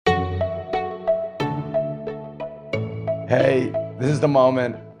Hey, this is the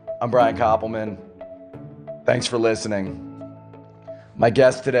moment. I'm Brian Koppelman. Thanks for listening. My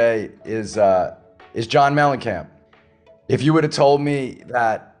guest today is John Mellencamp. If you would have told me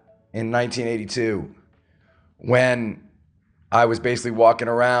that in 1982, when I was basically walking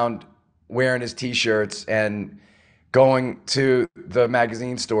around wearing his t-shirts and going to the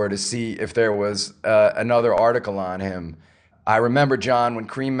magazine store to see if there was another article on him. I remember, John, when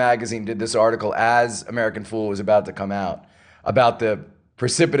Cream magazine did this article as American Fool was about to come out about the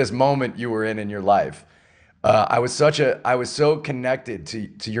precipitous moment you were in your life. I was so connected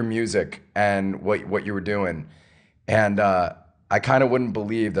to your music and what you were doing, and I kind of wouldn't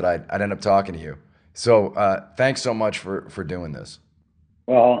believe that I'd end up talking to you. So thanks so much for doing this.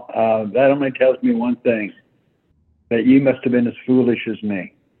 Well, that only tells me one thing, that you must have been as foolish as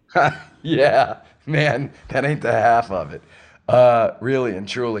me. Yeah, man, that ain't the half of it. Really and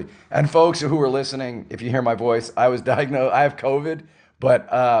truly. And folks who are listening, if you hear my voice, I was diagnosed, I have COVID,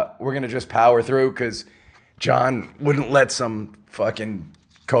 but we're going to just power through because John wouldn't let some fucking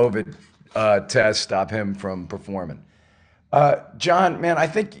COVID test stop him from performing. John, man, I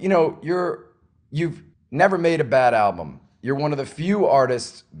think, you've never made a bad album. You're one of the few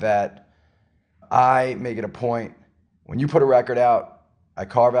artists that I make it a point when you put a record out, I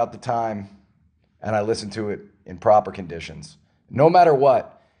carve out the time and I listen to it in proper conditions, no matter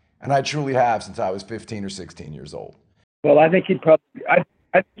what. And I truly have since I was 15 or 16 years old. Well, I think he'd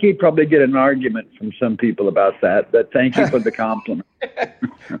probably get an argument from some people about that, but thank you for the compliment.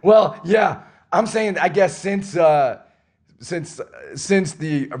 Well, yeah, I'm saying, I guess since the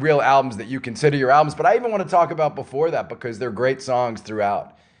real albums that you consider your albums, but I even want to talk about before that because they're great songs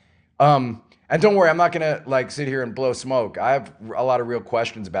throughout. And don't worry, I'm not gonna like sit here and blow smoke. I have a lot of real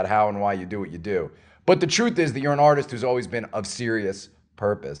questions about how and why you do what you do. But the truth is that you're an artist who's always been of serious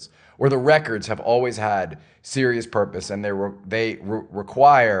purpose, where the records have always had serious purpose, and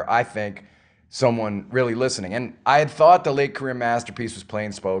require, I think, someone really listening. And I had thought the late career masterpiece was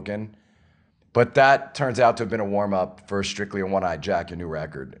Plain Spoken, but that turns out to have been a warm up for Strictly a One-Eyed Jack, your new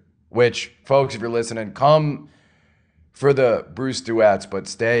record. Which, folks, if you're listening, come for the Bruce duets, but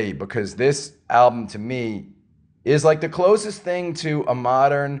stay because this album to me is like the closest thing to a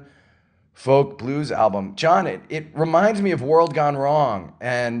modern folk blues album. John, it reminds me of World Gone Wrong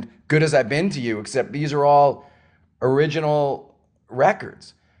and Good As I've Been to You, except these are all original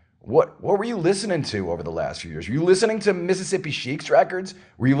records. What were you listening to over the last few years? Were you listening to Mississippi Sheik's records?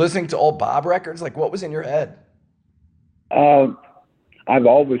 Were you listening to old Bob records? Like what was in your head? Uh, I've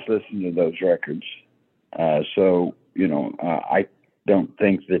always listened to those records. I don't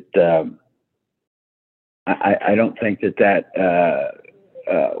think that I don't think that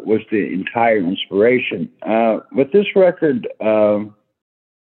was the entire inspiration. With this record, all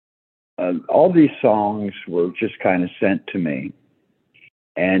these songs were just kind of sent to me,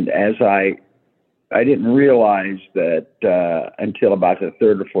 and as I didn't realize that until about the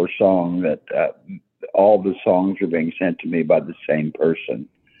third or fourth song that all the songs were being sent to me by the same person,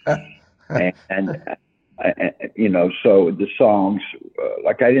 and so the songs,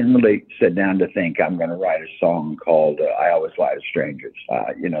 like I didn't really sit down to think I'm going to write a song called I Always Lie to Strangers.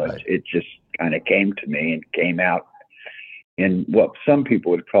 Right. It just kind of came to me and came out in what some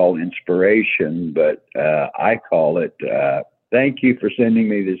people would call inspiration, but I call it thank you for sending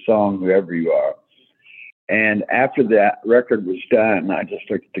me this song, whoever you are. And after that record was done, I just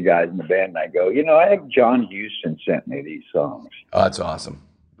looked at the guys in the band and I go, I think John Huston sent me these songs. Oh, that's awesome.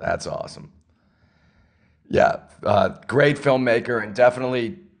 That's awesome. Yeah, great filmmaker and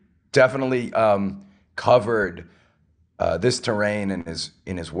definitely covered this terrain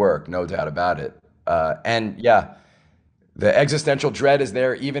in his work, no doubt about it. And yeah, the existential dread is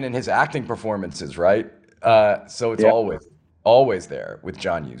there even in his acting performances, right? So it's Yeah, always there with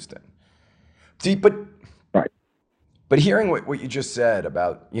John Huston. See, right. but hearing what you just said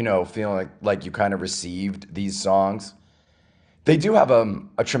about feeling like you kind of received these songs, they do have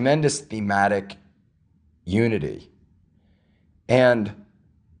a tremendous thematic unity. And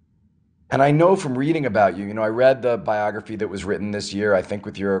and I know from reading about you, I read the biography that was written this year, I think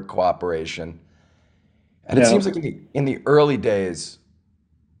with your cooperation. And it seems No, like in the early days,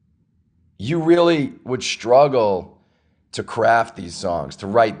 you really would struggle to craft these songs, to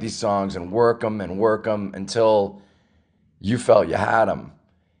write these songs and work them until you felt you had them.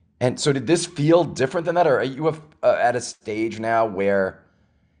 And so did this feel different than that? Or are you at a stage now where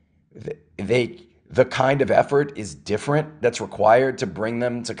the kind of effort is different that's required to bring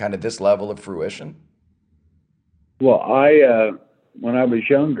them to kind of this level of fruition? well, when I was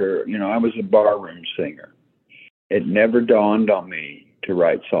younger, I was a barroom singer. It never dawned on me to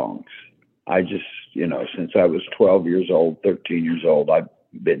write songs. I just, since I was 12 years old, 13 years old, I've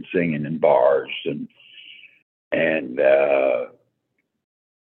been singing in bars and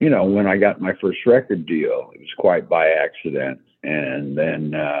when I got my first record deal, it was quite by accident. And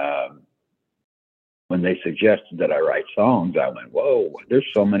then when they suggested that I write songs, I went, whoa, there's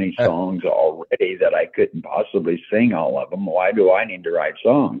so many songs already that I couldn't possibly sing all of them. Why do I need to write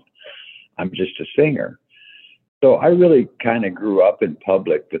songs? I'm just a singer. So I really kind of grew up in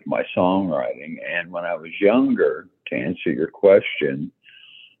public with my songwriting. And when I was younger, to answer your question,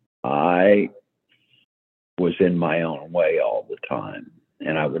 I was in my own way all the time.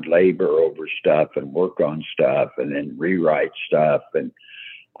 And I would labor over stuff and work on stuff and then rewrite stuff. And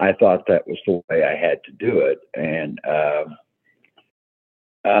I thought that was the way I had to do it. And,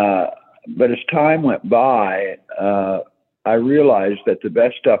 but as time went by, I realized that the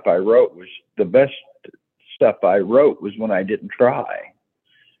best stuff I wrote was when I didn't try.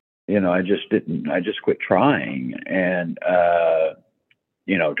 I just quit trying. And,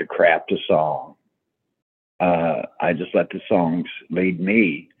 to craft a song, I just let the songs lead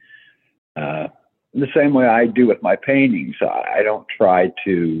me. The same way I do with my paintings. I don't try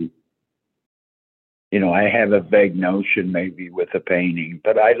to, I have a vague notion maybe with a painting,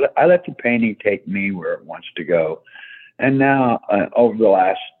 but I let the painting take me where it wants to go. And now, over the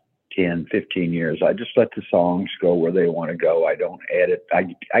last 10, 15 years, I just let the songs go where they want to go. I don't edit.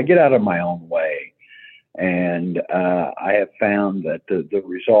 I get out of my own way. And I have found that the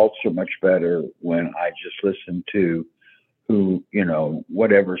results are much better when I just listen to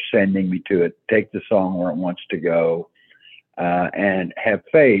whatever's sending me to it, take the song where it wants to go, and have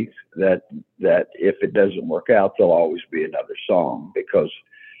faith that if it doesn't work out, there'll always be another song, because,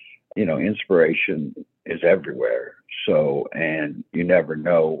 inspiration is everywhere. So, and you never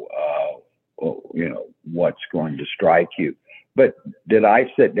know, what's going to strike you. But did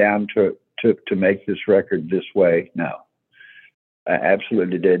I sit down to make this record this way? No, I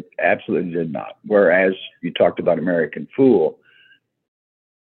absolutely did not. Whereas you talked about American Fool,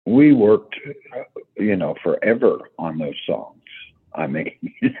 we worked, forever on those songs. I mean,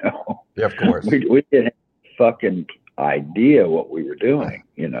 Yeah, of course. we didn't have a fucking idea what we were doing.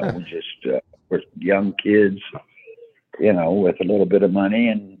 We just were young kids, with a little bit of money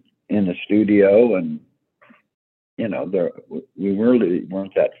and in the studio, and we really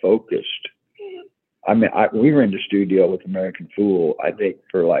weren't that focused. I mean, we were in the studio with American Fool, I think,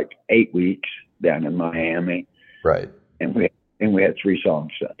 for like 8 weeks down in Miami. Right. And we had 3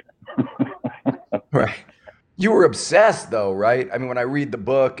 songs set. Right. You were obsessed though, right? I mean, when I read the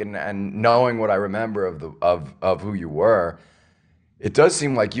book and knowing what I remember of who you were, it does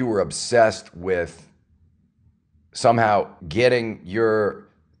seem like you were obsessed with somehow getting your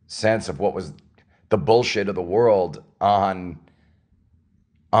sense of what was the bullshit of the world on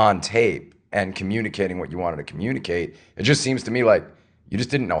tape and communicating what you wanted to communicate. It just seems to me like you just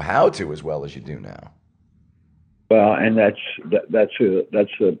didn't know how to as well as you do now. Well, and that's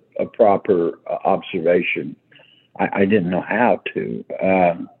a proper observation. I didn't know how to.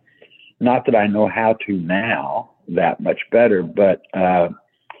 Not that I know how to now that much better, but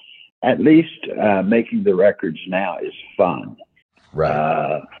at least making the records now is fun.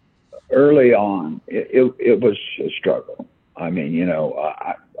 Right. Early on, it was a struggle. I mean,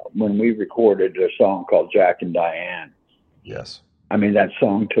 when we recorded a song called Jack and Diane, Yes. I mean, that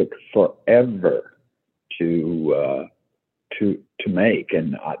song took forever to make,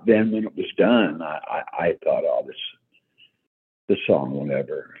 and then when it was done, I thought, oh, this song will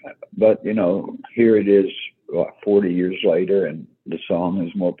never. But here it is, 40 years later, and the song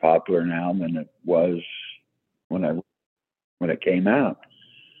is more popular now than it was when it came out.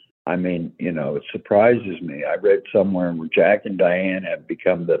 I mean, it surprises me. I read somewhere where Jack and Diane have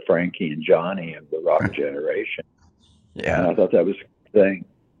become the Frankie and Johnny of the rock generation. Yeah. And I thought that was a good thing.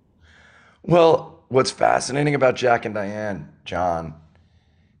 Well, what's fascinating about Jack and Diane, John,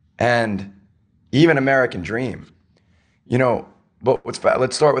 and even American Dream, but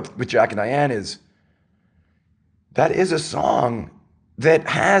let's start with Jack and Diane is that is a song that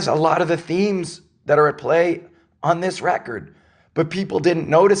has a lot of the themes that are at play on this record, but people didn't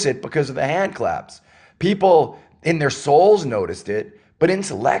notice it because of the hand claps. People in their souls noticed it, but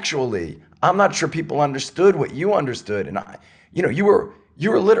intellectually, I'm not sure people understood what you understood. And you were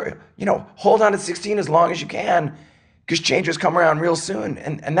literally, hold on to 16 as long as you can, because changes come around real soon,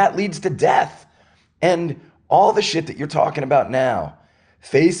 and that leads to death. And all the shit that you're talking about now,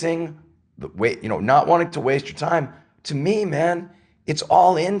 facing the wait, not wanting to waste your time. To me, man, it's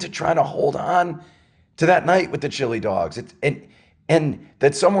all in to try to hold on to that night with the chili dogs. And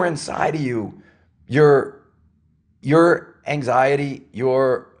that somewhere inside of you, your anxiety,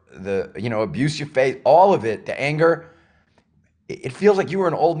 your the abuse you face, all of it, the anger. It feels like you were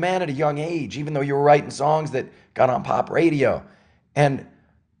an old man at a young age, even though you were writing songs that got on pop radio. And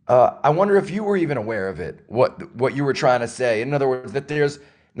I wonder if you were even aware of it, what you were trying to say. In other words, that there's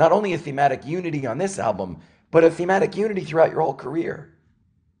not only a thematic unity on this album, but a thematic unity throughout your whole career.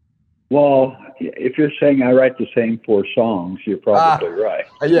 Well, if you're saying I write the same four songs, you're probably Ah, right.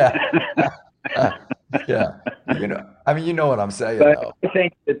 yeah, yeah. I mean, you know what I'm saying, But though. I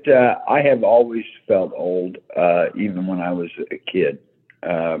think that I have always felt old, even when I was a kid.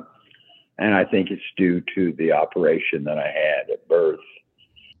 Uh, and I think it's due to the operation that I had at birth.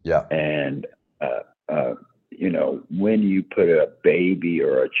 Yeah, And, uh, uh, when you put a baby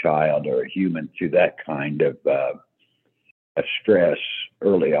or a child or a human through that kind of a stress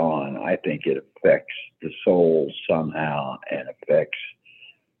early on, I think it affects the soul somehow and affects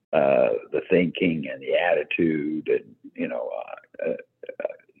the thinking and the attitude. And,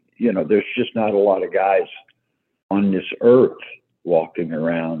 there's just not a lot of guys on this earth walking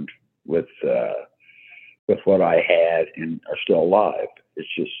around with what I had and are still alive. It's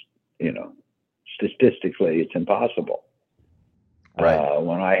just, statistically, it's impossible. right.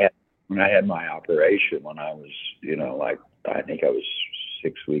 When I had my operation, when I was, like I think I was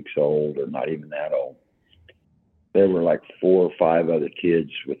 6 weeks old, or not even that old, there were like 4 or 5 other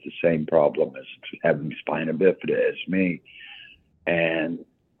kids with the same problem as having spina bifida as me, and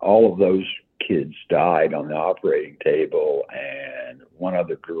all of those kids died on the operating table, and one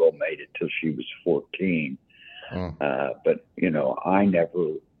other girl made it till she was 14. Mm. But I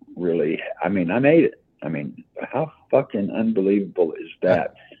never really. I mean, I made it. I mean, how fucking unbelievable is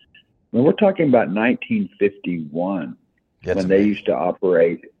that? I mean, we're talking about 1951 It's when they amazing. used to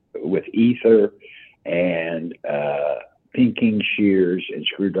operate with ether and pinking shears and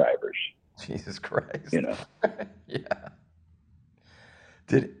screwdrivers. Jesus Christ. You know, Yeah.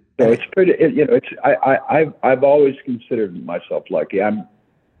 Did so and it's it, pretty. It's I've always considered myself lucky. I'm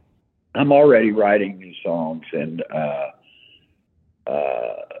already writing new songs, and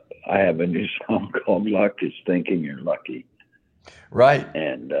I have a new song called "Luck Is Thinking You're Lucky," right.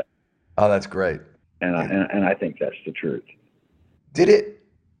 and Oh, that's great. and I It- and I think that's the truth. Did it?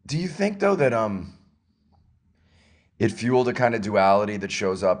 Do you think though that it fueled a kind of duality that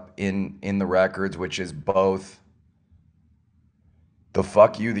shows up in the records, which is both the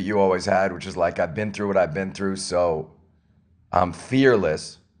fuck you that you always had, which is like I've been through what I've been through, so I'm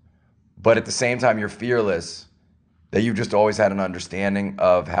fearless, but at the same time you're fearless that you've just always had an understanding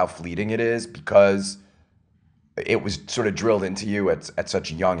of how fleeting it is because it was sort of drilled into you at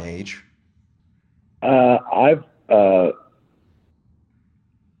such a young age. I've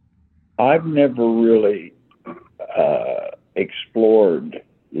I've never really explored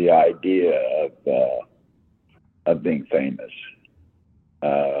the idea of being famous,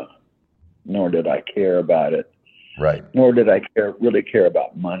 uh, nor did I care about it, Right. nor did I really care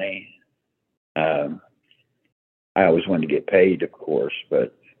about money. Um, I always wanted to get paid, of course,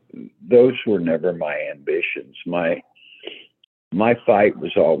 but those were never my ambitions. My fight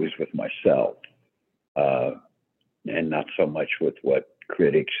was always with myself, uh, and not so much with what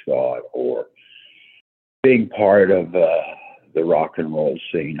critics thought or being part of the rock and roll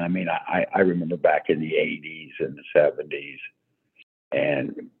scene. I mean, I remember back in the 80s and the 70s,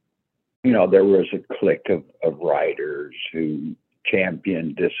 and, there was a clique of writers who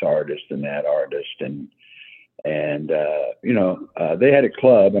championed this artist and that artist. And they had a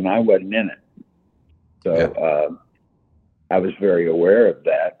club, and I wasn't in it. So Yeah. I was very aware of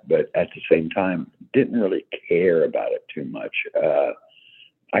that, but at the same time, didn't really care about it too much.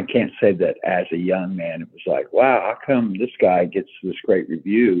 I can't say that as a young man, it was like, wow, how come this guy gets this great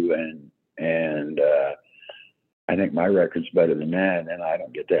review and I think my record's better than that, and I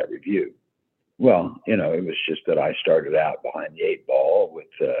don't get that review. Well, it was just that I started out behind the 8 ball with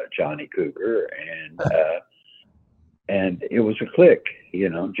Johnny Cougar, and it was a clique.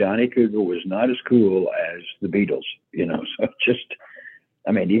 Johnny Cougar was not as cool as the Beatles. So just,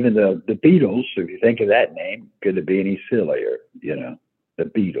 I mean, even the Beatles, if you think of that name, could it be any sillier? The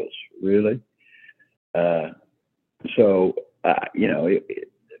Beatles, really. Uh, so,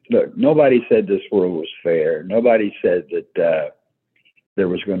 look, nobody said this world was fair. Nobody said that there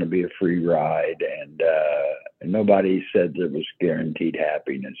was going to be a free ride, and nobody said there was guaranteed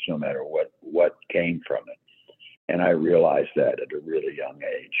happiness, no matter what came from it. And I realized that at a really young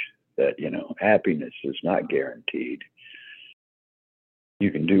age, that happiness is not guaranteed.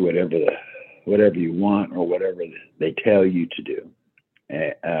 You can do whatever you want or whatever they tell you to do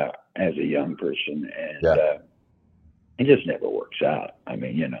as a young person, and Yeah. it just never works out. I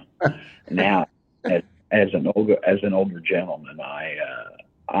mean, now as an older gentleman,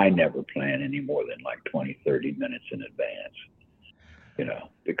 I never plan any more than like 20, 30 minutes in advance, That's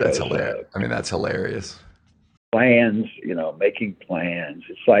because hilarious. I mean, that's hilarious. plans, making plans.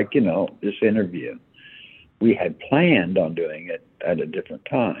 It's like, this interview. We had planned on doing it at a different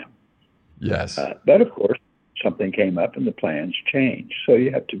time. Yes. But of course, something came up and the plans changed. So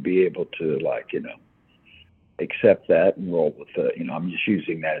you have to be able to, like, accept that and roll with it. I'm just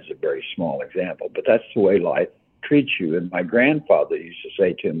using that as a very small example, but that's the way life treats you. And my grandfather used to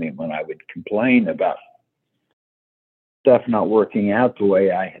say to me when I would complain about stuff not working out the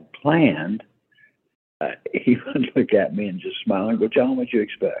way I had planned, he would look at me and just smile and go, "John, what'd you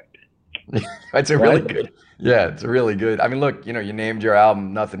expect?" That's a really Right? good. Yeah, it's a really good. I mean, look, you named your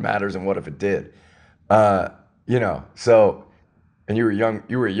album "Nothing Matters" and "What If It Did." Uh, so, and you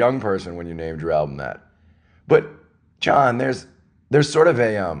were a young person when you named your album that. But John, there's sort of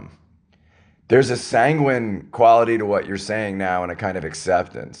there's a sanguine quality to what you're saying now and a kind of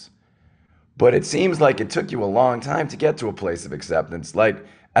acceptance. But it seems like it took you a long time to get to a place of acceptance. Like,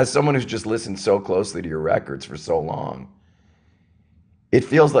 as someone who's just listened so closely to your records for so long, it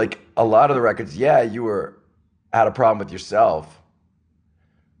feels like a lot of the records, yeah, you were had a problem with yourself,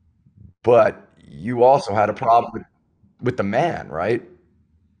 but you also had a problem with the man, right?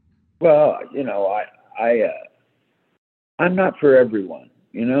 Well, I'm not for everyone.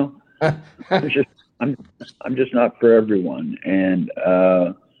 I'm just, I'm, I'm just not for everyone, and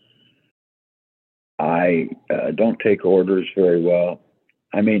I don't take orders very well.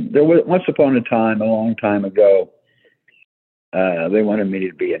 I mean, there was once upon a time, a long time ago, they wanted me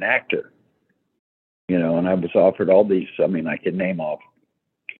to be an actor, and I was offered all these. I mean, I could name off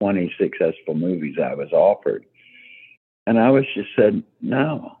 20 successful movies I was offered, and I was just said,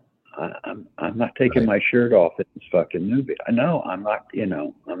 no, I'm not taking Right. my shirt off in this fucking movie. I know I'm not,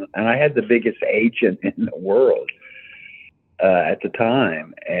 and I had the biggest agent in the world at the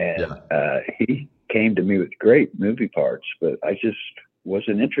time, and Yeah. he came to me with great movie parts, but I just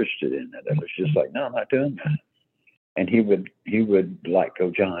wasn't interested in it. I was just like, no, I'm not doing that. And he would like go,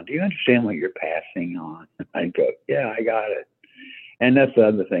 John, do you understand what you're passing on? I'd go, yeah, I got it. And that's the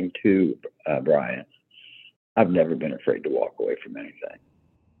other thing too, Brian. I've never been afraid to walk away from anything.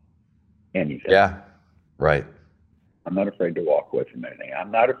 Anything. Yeah. Right. I'm not afraid to walk away from anything.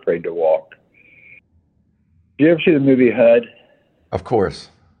 I'm not afraid to walk. Do you ever see the movie HUD? Of course.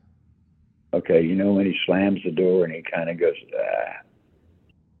 Okay, when he slams the door and he kind of goes,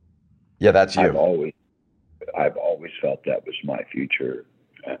 Yeah, that's I've you. always, I've always felt that was my future,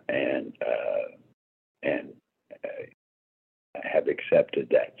 and have accepted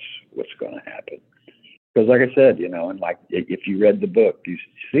that's what's going to happen. Because, like I said, and like if you read the book, you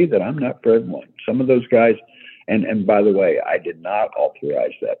see that I'm not for everyone. Some of those guys, and by the way, I did not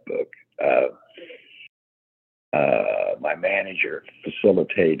authorize that book. My manager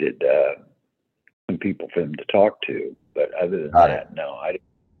facilitated some people for him to talk to, but other than Got it. that, no, I.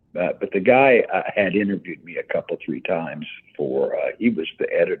 But the guy had interviewed me a couple, three times for. He was the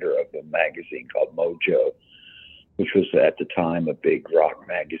editor of a magazine called Mojo, which was at the time a big rock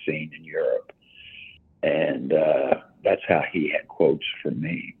magazine in Europe, and that's how he had quotes from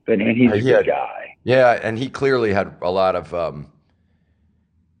me. But and he's a He good had, guy. yeah, and he clearly had a lot of.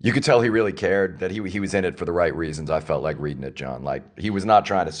 You could tell he really cared that he was in it for the right reasons. I felt like reading it, John. Like he was not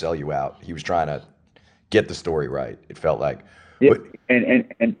trying to sell you out. He was trying to get the story right. It felt like, Yeah, but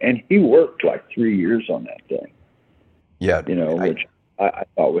and he worked like 3 years on that thing. yeah, I, Which I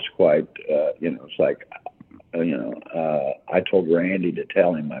thought was quite. It's like, I told Randy to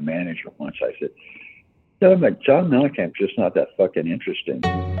tell him, my manager, once. I said, "Tell him that John Mellencamp's just not that fucking interesting."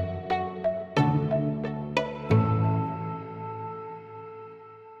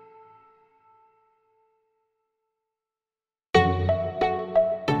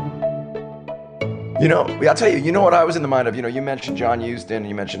 I'll tell you. You know what I was in the mind of. You mentioned John Huston.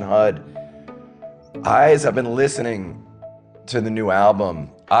 You mentioned HUD. As I've been listening to the new album,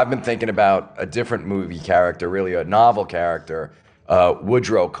 I've been thinking about a different movie character, really a novel character,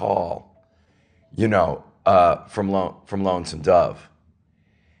 Woodrow Call. From Lonesome Dove.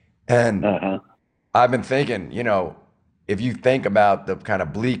 And Uh huh. I've been thinking, if you think about the kind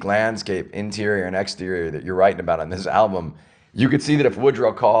of bleak landscape, interior and exterior, that you're writing about on this album, you could see that if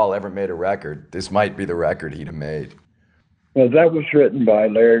Woodrow Call ever made a record, this might be the record he'd have made. Well, that was written by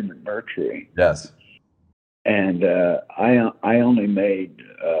Larry McMurtry, Yes. and I only made.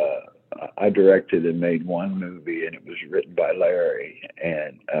 I directed and made one movie, and it was written by Larry.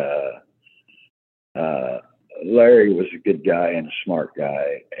 And Larry was a good guy and a smart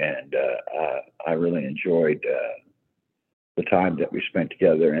guy, and I really enjoyed the time that we spent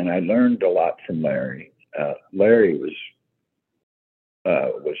together. And I learned a lot from Larry. Larry was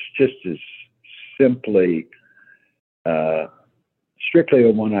was just as simply uh, strictly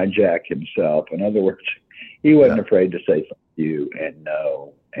a one-eyed Jack himself. In other words, he wasn't Yeah. afraid to say fuck you and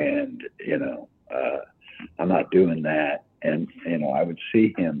no, and I'm not doing that. And I would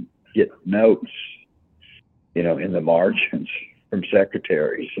see him get notes, in the margins from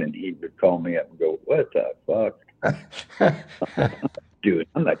secretaries, and he would call me up and go, "What the fuck, dude?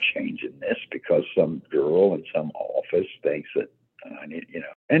 I'm not changing this because some girl in some office thinks that I need."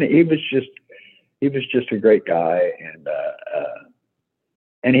 And he was just a great guy,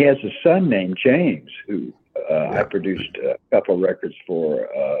 and he has a son named James who I Yeah. produced a couple of records for,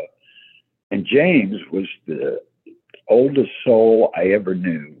 and James was the oldest soul I ever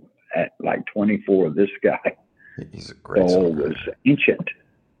knew at like 24. This guy He's a great soul was songwriter. ancient.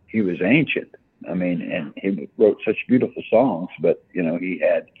 He was ancient. I mean, and he wrote such beautiful songs, but he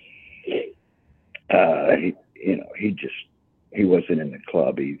had, he wasn't in the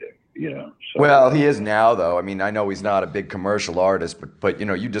club either. So Well, he is now, though. I mean, I know he's not a big commercial artist, but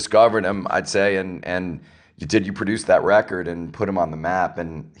you discovered him, I'd say, and you produced that record and put him on the map,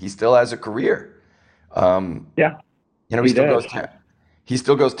 and he still has a career. Um, yeah, he he still does.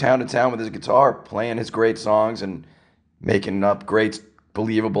 goes town to town with his guitar, playing his great songs and making up great,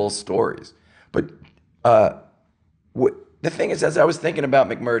 believable stories. But uh, what, the thing is, as I was thinking about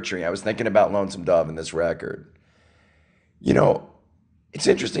McMurtry, I was thinking about Lonesome Dove in this record. You know, it's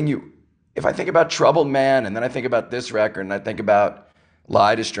interesting. If I think about Troubled Man, and then I think about this record, and I think about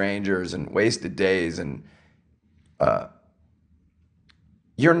Lie to Strangers and Wasted Days, and uh,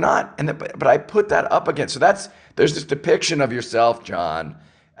 you're not, but I put that up against. So there's this depiction of yourself, John,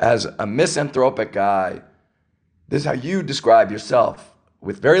 as a misanthropic guy. This is how you describe yourself,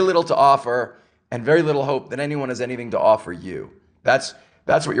 with very little to offer and very little hope that anyone has anything to offer you. That's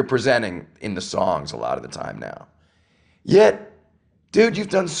what you're presenting in the songs a lot of the time now. Yet, dude, you've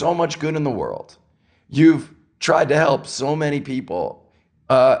done so much good in the world. You've tried to help so many people.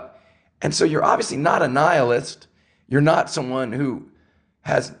 Uh, and so you're obviously not a nihilist. You're not someone who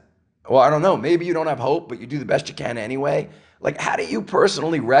has, well, I don't know, maybe you don't have hope, but you do the best you can anyway. Like, how do you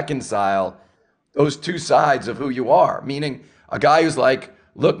personally reconcile those two sides of who you are? Meaning, a guy who's like,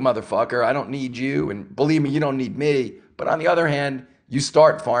 look, motherfucker, I don't need you, and believe me, you don't need me. But on the other hand, you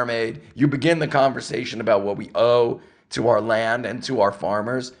start Farm Aid, you begin the conversation about what we owe to our land and to our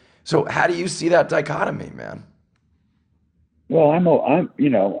farmers. So, how do you see that dichotomy, man? Well, I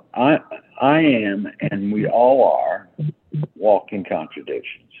am, and we all are walking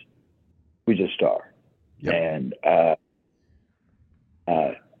contradictions. We just are. Yep. And I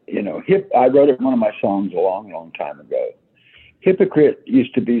wrote it in one of my songs a long, long time ago. Hypocrite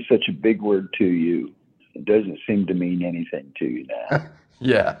used to be such a big word to you. It doesn't seem to mean anything to you now.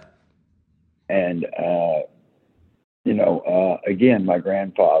 Yeah. And again, my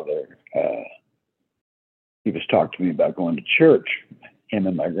grandfather, he was talking to me about going to church, him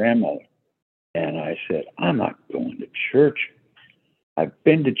and my grandmother. And I said, I'm not going to church. I've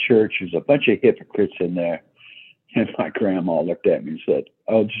been to church. There's a bunch of hypocrites in there. And my grandma looked at me and said,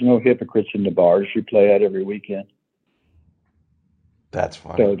 "Oh, there's no hypocrites in the bars you play at every weekend." That's So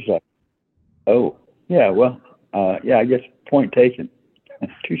funny. it's like, oh, yeah, well, yeah, I guess point taken.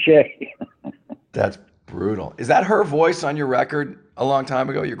 Touche. That's brutal. Is that her voice on your record a long time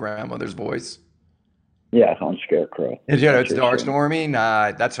ago, your grandmother's voice? Yeah, on Scarecrow. That's It's her dark, singing. stormy.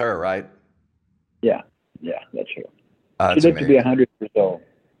 Nah, that's her, right? Yeah, yeah, that's her. She That's lived to be amazing. 100 years old.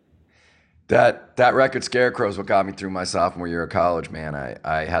 That record Scarecrow is what got me through my sophomore year of college, man.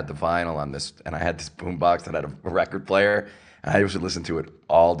 I had the vinyl on this, and I had this boombox that had a record player, and I used to listen to it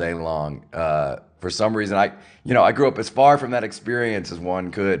all day long. For some reason, I grew up as far from that experience as one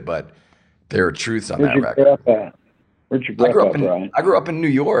could, but there are truths on Where'd that you grow record. up at? Where'd you grow up at, Brian? I grew up in New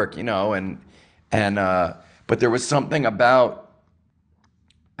York, and but there was something about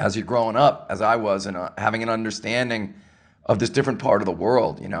as you're growing up, as I was, and having an understanding of this different part of the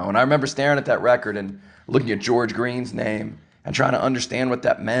world. And I remember staring at that record and looking at George Green's name and trying to understand what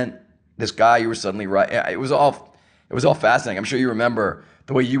that meant. This guy you were suddenly right. It was all fascinating. I'm sure you remember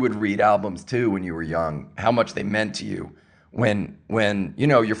the way you would read albums too when you were young, how much they meant to you when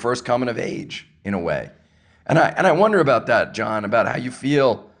you're first coming of age in a way. And I wonder about that, John, about how you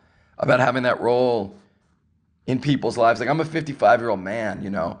feel about having that role in people's lives. Like I'm a 55-year-old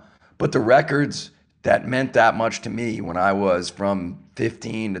man, but the records that meant that much to me when I was from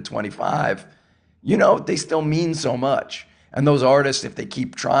 15 to 25, they still mean so much. And those artists, if they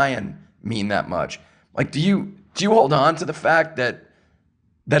keep trying, mean that much. Like, do you hold on to the fact that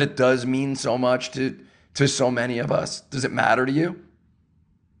it does mean so much to so many of us? Does it matter to you?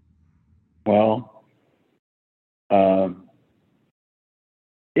 Well, um,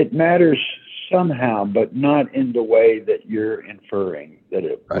 It matters somehow, but not in the way that you're inferring that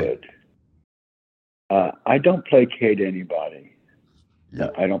it Right. would. I don't placate anybody.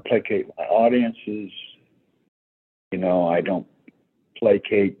 Yep. I don't placate my audiences. I don't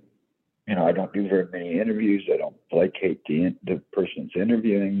placate. I don't do very many interviews. I don't placate the person's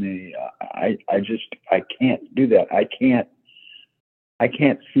interviewing me. I can't do that. I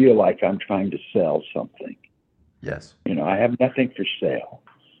can't feel like I'm trying to sell something. Yes. I have nothing for sale.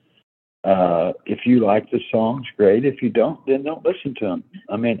 If you like the songs, great. If you don't, then don't listen to them.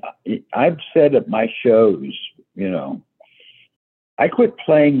 I mean, I've said at my shows, I quit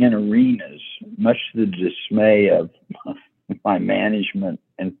playing in arenas, much to the dismay of my management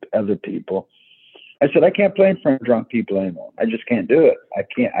and other people. I said, I can't play in front of drunk people anymore. I just can't do it. I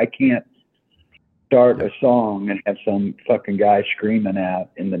can't start a Yep. song and have some fucking guy screaming out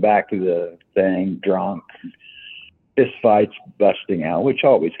in the back of the thing, drunk, fist fights busting out, which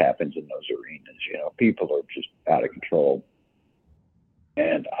always happens in those arenas. People are just out of control.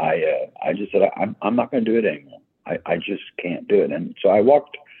 And I just said, I'm not going to do it anymore. I just can't do it. And so I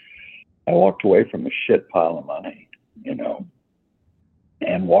walked away from a shit pile of money,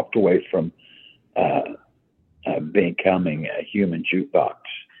 and walked away from uh, becoming a human jukebox.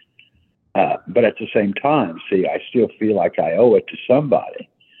 But at the same time, see, I still feel like I owe it to somebody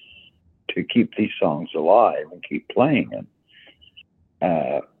to keep these songs alive and keep playing them.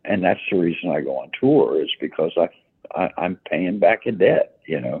 And that's the reason I go on tour, is because I'm paying back a debt.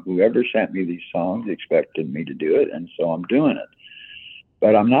 Whoever sent me these songs expected me to do it, and so I'm doing it.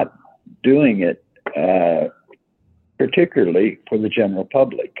 But I'm not doing it particularly for the general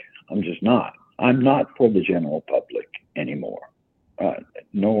public. I'm just not. I'm not for the general public anymore,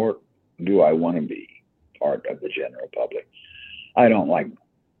 nor do I want to be part of the general public. I don't like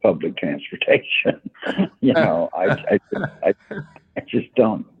public transportation. I just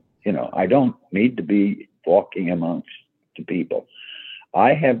don't. I don't need to be walking amongst the people.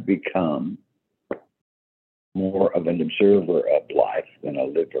 I have become more of an observer of life than a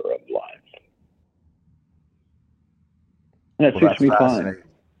liver of life, and that Well, suits that's me fine. fascinating.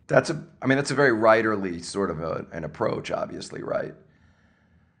 I mean, that's a very writerly sort of an approach, obviously, right?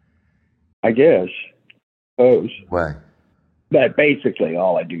 I guess. Suppose. Way. But basically,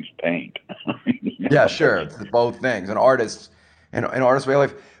 all I do is paint. Yeah, That's sure. It's both things. An artist way of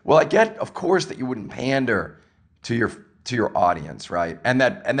life. Well, I get, of course, that you wouldn't pander to your to your audience, right? And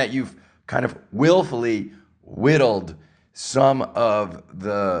that you've kind of willfully whittled some of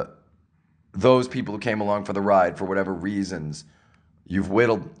the those people who came along for the ride for whatever reasons. You've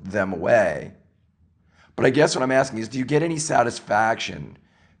whittled them away. But I guess what I'm asking is, do you get any satisfaction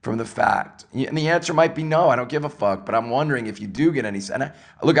from the fact? And the answer might be no, I don't give a fuck. But I'm wondering if you do get any.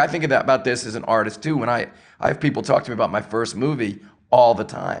 Look, I think about this as an artist too. I have people talk to me about my first movie all the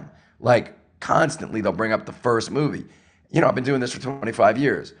time, like constantly, they'll bring up the first movie. I've been doing this for 25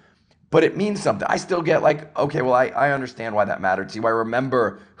 years, but it means something. I still get like, okay, well, I understand why that mattered to you. I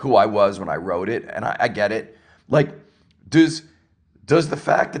remember who I was when I wrote it, and I get it. Like, does does the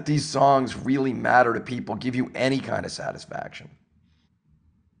fact that these songs really matter to people give you any kind of satisfaction?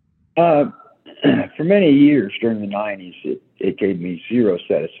 uh, for many years during the '90s, it gave me zero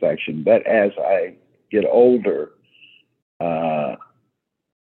satisfaction. But as I get older, uh,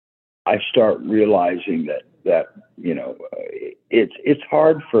 I start realizing that it's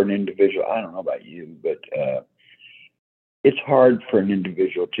hard for an individual. I don't know about you, but it's hard for an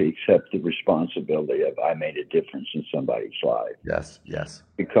individual to accept the responsibility of I made a difference in somebody's life, Yes, yes.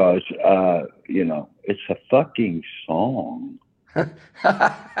 because it's a fucking song.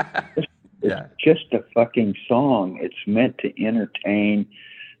 It's Yeah, just a fucking song. It's meant to entertain,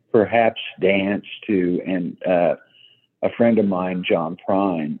 perhaps dance to. And a friend of mine, John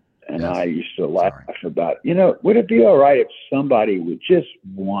Prine, and I yes. used to laugh Sorry. about, would it be all right if somebody would just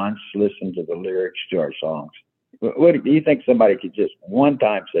once listen to the lyrics to our songs? What do you think somebody could just one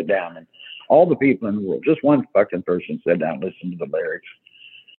time sit down, and all the people in the world, just one fucking person sit down and listen to the lyrics?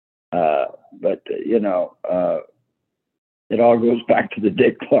 But it all goes back to the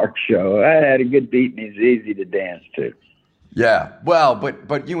Dick Clark show. I had a good beat and he's easy to dance to. Yeah. Well,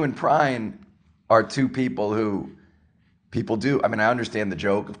 but you and Prine are two people who people do. I mean, I understand the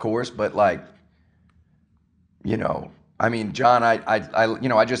joke, of course, but like, I mean, John,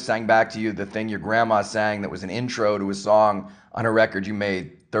 I just sang back to you the thing your grandma sang that was an intro to a song on a record you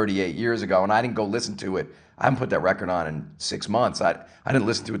made 38 years ago, and I didn't go listen to it. I haven't put that record on in 6 months. I didn't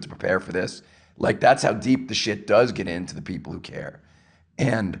listen to it to prepare for this. Like, that's how deep the shit does get into the people who care.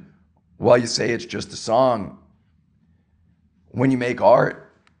 And while you say it's just a song, when you make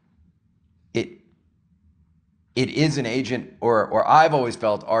art, it it is an agent, or I've always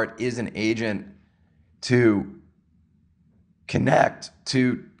felt art is an agent to connect,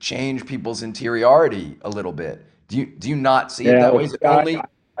 to change people's interiority a little bit. Do you not see it Yeah, that well, way? Is it see, only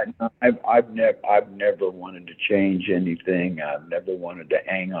I've never wanted to change anything. I've never wanted to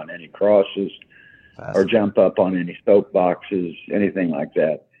hang on any crosses or fascinating? jump up on any soapboxes, anything like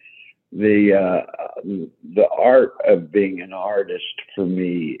that. The art of being an artist for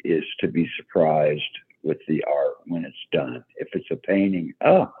me is to be surprised with the art when it's done. If it's a painting,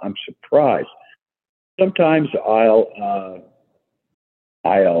 oh, I'm surprised. Sometimes I'll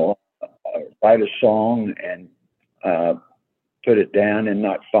write a song and uh, put it down and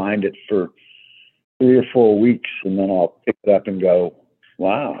not find it for 3 or 4 weeks, and then I'll pick it up and go,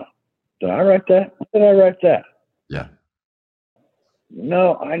 "Wow, did I write that? When did I write that?" Yeah.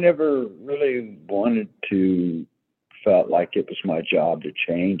 No, I never really wanted to. Felt like it was my job to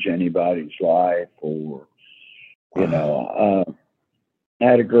change anybody's life, or you Wow. know. I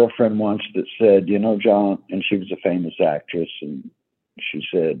had a girlfriend once that said, John, and she was a famous actress, and she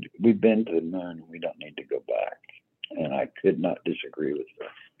said, "We've been to the moon and we don't need to go back." And I could not disagree with her.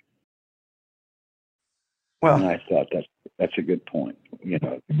 And Well, I thought that's a good point,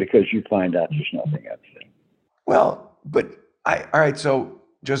 because you find out there's nothing up there. but all right, so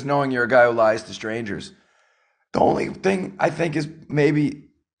just knowing you're a guy who lies to strangers, the only thing I think is maybe,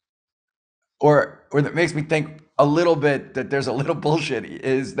 or that makes me think a little bit that there's a little bullshit,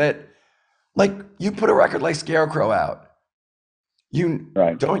 is that, like, you put a record like Scarecrow out, you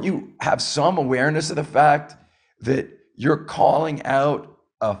Right. don't you have some awareness of the fact that you're calling out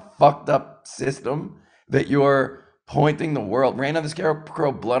a fucked up system, that you're pointing the world, rain on the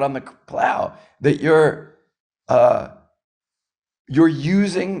Scarecrow, blood on the plow, that uh you're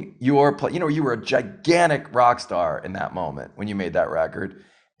using your play. You were a gigantic rock star in that moment when you made that record,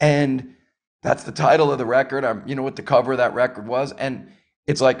 and that's the title of the record. You know what the cover of that record was, and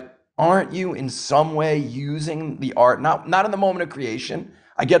it's like, aren't you in some way using the art? Not in the moment of creation.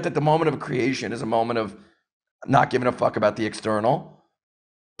 I get that the moment of creation is a moment of not giving a fuck about the external,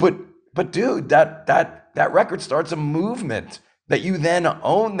 but dude, that record starts a movement that you then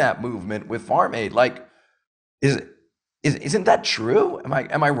own that movement with Farm Aid. Like, is isn't that true? Am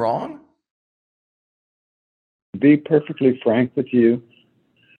I wrong? To be perfectly frank with you,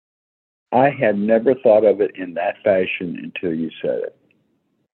 I had never thought of it in that fashion until you said it.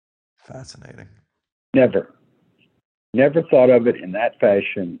 Fascinating. Never. Never thought of it in that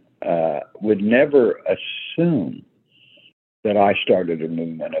fashion. Would never assume that I started a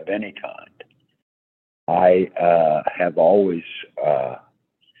movement of any kind. I have always,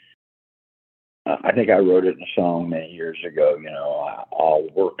 I think I wrote it in a song many years ago, I'll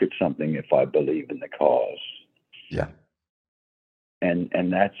work at something if I believe in the cause. Yeah.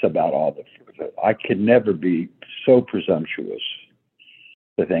 And that's about all. I could never be so presumptuous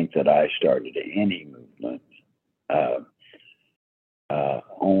to think that I started any movement.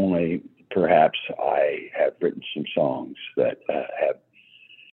 Only perhaps I have written some songs that have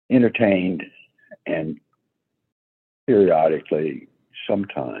entertained and periodically,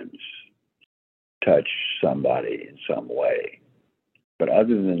 sometimes, touch somebody in some way. But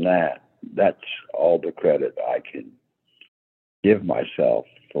other than that, that's all the credit I can give myself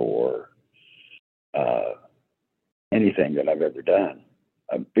for uh, anything that I've ever done,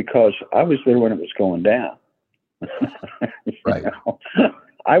 because I was there when it was going down. you Right. know,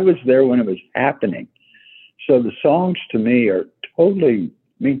 I was there when it was happening. So the songs to me are totally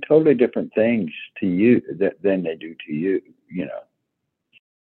mean totally different things to you than they do to you. You know,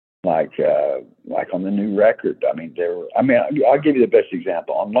 like on the new record. I mean, there were. I mean, I'll give you the best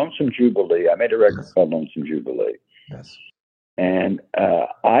example. On Lonesome Jubilee, I made a record Yes. called Lonesome Jubilee, Yes. and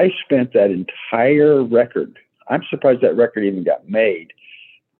I spent that entire record. I'm surprised that record even got made.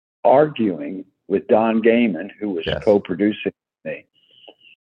 Arguing with Don Gaiman, who was Yes. co-producing me,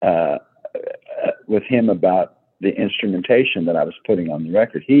 with him about the instrumentation that I was putting on the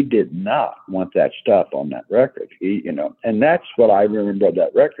record. He did not want that stuff on that record. And that's what I remember of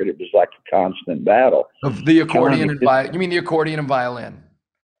that record. It was like a constant battle. Of the John, accordion and you mean the accordion and violin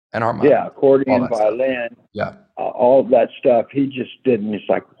and yeah, harmonica, all accordion, that stuff. violin, Yeah. all that stuff. He just didn't. It's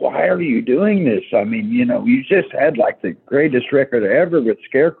like, why are you doing this? I mean, you just had like the greatest record ever with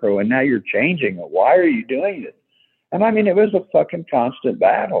Scarecrow, and now you're changing it. Why are you doing this? And I mean, it was a fucking constant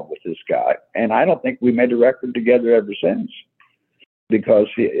battle with this guy. And I don't think we made a record together ever since, because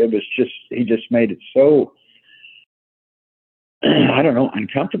he just made it so, I don't know,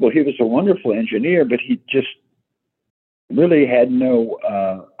 uncomfortable. He was a wonderful engineer, but he just really had no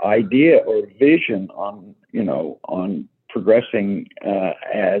idea or vision on progressing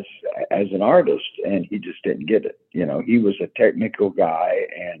as an artist, and he just didn't get it. You know, he was a technical guy,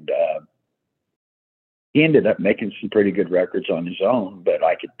 and he ended up making some pretty good records on his own. But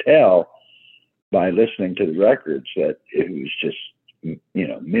I could tell by listening to the records that it was just, you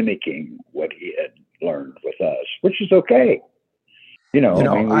know, mimicking what he had learned with us, which is okay. You know, You I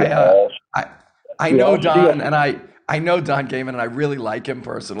know, mean, I I we know all steal. Don, and I know Don Gaiman, and I really like him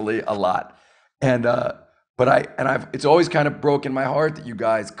personally a lot. And but I've it's always kind of broken my heart that you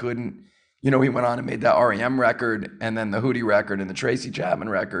guys couldn't. You know, he went on and made that REM record, and then the Hootie record, and the Tracy Chapman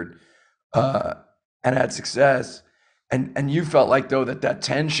record, uh, and had success. And you felt like though that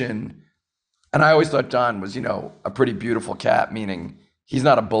tension. And I always thought Don was, you know, a pretty beautiful cat, meaning he's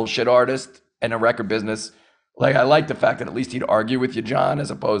not a bullshit artist in a record business. Like I like the fact that at least he'd argue with you, John, as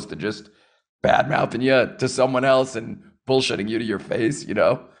opposed to just bad mouthing you to someone else and bullshitting you to your face, you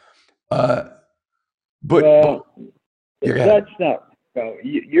know. Uh, but Well, you go ahead. that's not,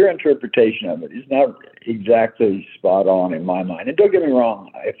 your interpretation of it is not exactly spot on in my mind. And don't get me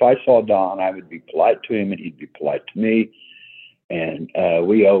wrong, if I saw Don, I would be polite to him and he'd be polite to me. And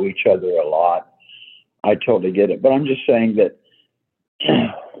we owe each other a lot. I totally get it. But I'm just saying that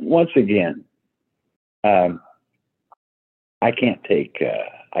once again, um, I can't take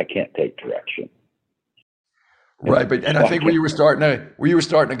direction. You Right, know, but and I so I think can't. where you were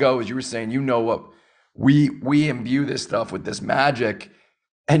starting to go is you were saying, you know what, we imbue this stuff with this magic,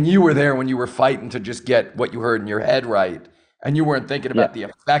 and you were there when you were fighting to just get what you heard in your head right, and you weren't thinking Yeah. about the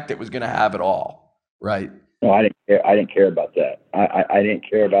effect it was going to have at all, right? No, I didn't care. I didn't care about that. I didn't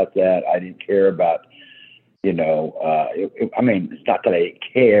care about that. I didn't care about, you know, I mean, it's not that I didn't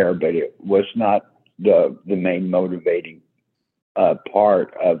care, but it was not the main motivating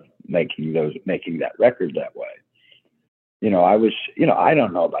part of making that record that way. You know, I was, you know, I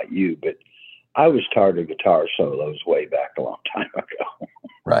don't know about you, but I was tired of guitar solos way back a long time ago.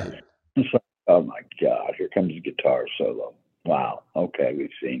 Right. It's like, oh my God, here comes a guitar solo. Wow. Okay, we've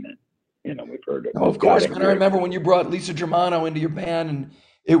seen it. You know, we've heard it. No, We've of got course, it. man. I remember when you brought Lisa Germano into your band, and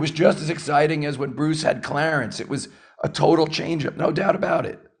it was just as exciting as when Bruce had Clarence. It was a total change up, no doubt about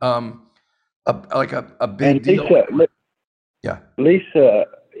it. Like a And big deal. Yeah. Lisa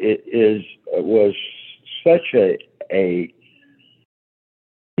was such a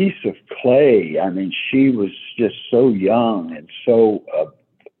piece of clay. I mean, she was just so young and so,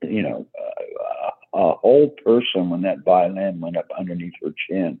 you know, a whole person when that violin went up underneath her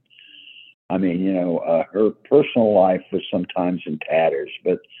chin. I mean, you know, her personal life was sometimes in tatters,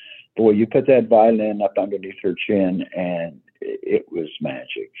 but boy, you put that violin up underneath her chin and it was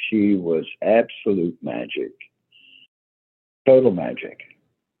magic. She was absolute magic, total magic.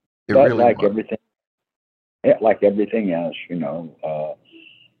 It But really was. like everything else, you know,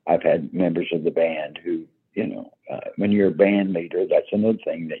 I've had members of the band who, you know, when you're a band leader, that's another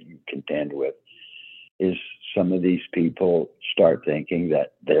thing that you contend with is some of these people start thinking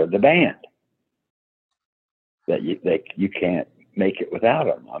that they're the band, that you can't make it without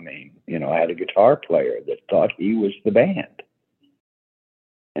them. I mean, you know, I had a guitar player that thought he was the band.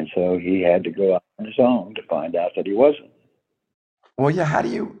 And so he had to go out on his own to find out that he wasn't. Well, yeah, how do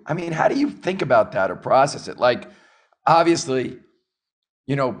you think about that or process it? Like, obviously,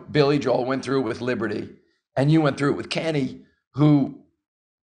 you know, Billy Joel went through it with Liberty, and you went through it with Kenny, who,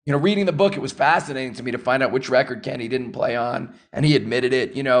 you know, reading the book, it was fascinating to me to find out which record Kenny didn't play on, and he admitted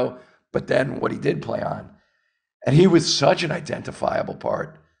it, you know, but then what he did play on. And he was such an identifiable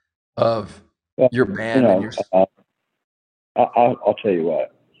part of Well, your you band and know, your, I'll tell you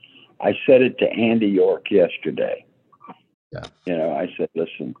what. I said it to Andy York yesterday. yeah, You know, I said,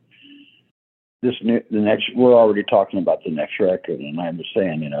 listen, the next, we're already talking about the next record, and I was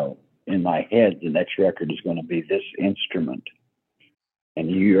saying, you know, in my head, the next record is going to be this instrument, and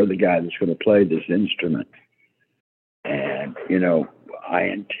you're the guy that's going to play this instrument. And you know, I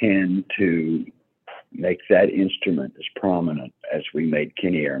intend to make that instrument as prominent as we made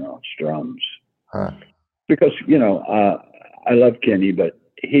Kenny Aronoff's drums, huh. because you know, I love Kenny, but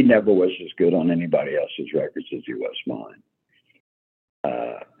he never was as good on anybody else's records as he was mine.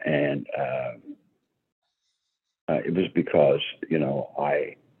 And it was because, you know,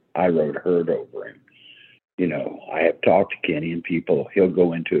 I wrote Hurt over him. You know, I have talked to Kenny, and people, he'll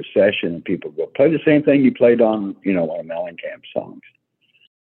go into a session and people go, play the same thing you played on, you know, one of Mellencamp songs.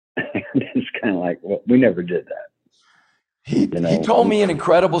 And it's kind of like, well, we never did that. You He know, told me an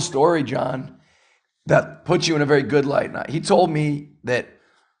incredible story, John, that puts you in a very good light. Now, he told me that,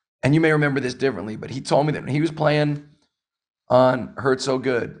 and you may remember this differently, but he told me that when he was playing on Hurt So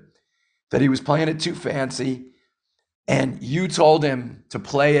Good, that he was playing it too fancy, and you told him to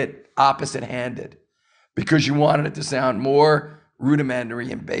play it opposite handed because you wanted it to sound more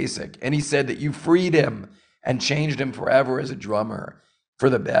rudimentary and basic. And he said that you freed him and changed him forever as a drummer for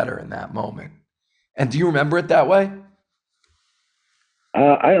the better in that moment. And do you remember it that way?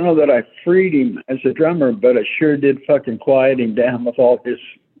 I don't know that I freed him as a drummer, but I sure did fucking quiet him down with all his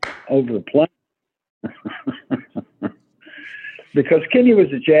over the place. Because Kenny was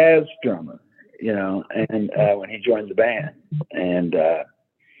a jazz drummer, you know, and when he joined the band, and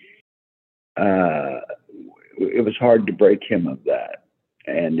it was hard to break him of that.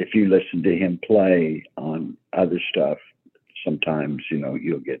 And if you listen to him play on other stuff, sometimes, you know,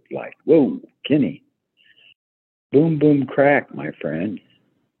 you'll get like, whoa, Kenny, boom, boom, crack, my friend.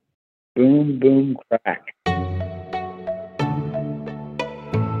 Boom, boom, crack.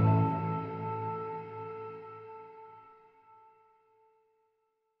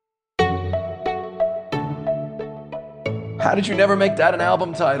 How did you never make that an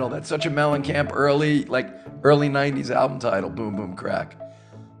album title? That's such a Mellencamp early 90s album title, Boom Boom Crack.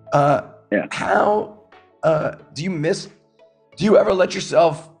 Yeah. How do you ever let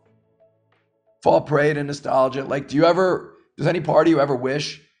yourself fall prey to nostalgia? Like, does any part of you ever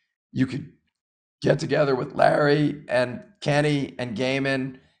wish you could get together with Larry and Kenny and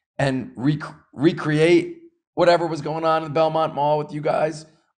Gaiman and recreate whatever was going on in the Belmont Mall with you guys?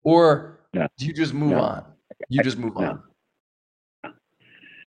 Or No, do you just move no, on? You just move no. on.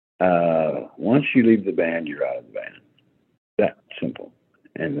 Once you leave the band, you're out of the band. That simple,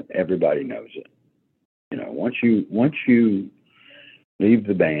 and everybody knows it. You know, once you leave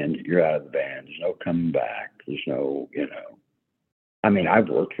the band, you're out of the band. There's no coming back. There's no, you know. I mean, I've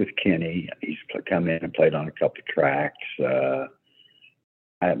worked with Kenny. He's come in and played on a couple of tracks, but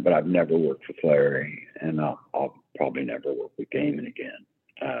I've never worked with Larry, and I'll probably never work with Gaiman again.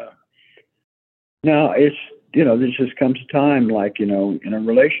 No, it's, you know, there just comes a time, like, you know, in a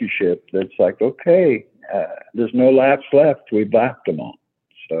relationship that's like, okay, there's no laughs left. We've laughed them all.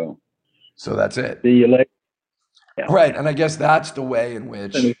 So that's it. See you later. Yeah. Right. And I guess that's the way in And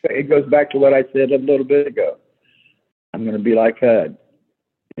which, it goes back to what I said a little bit ago. I'm going to be like HUD,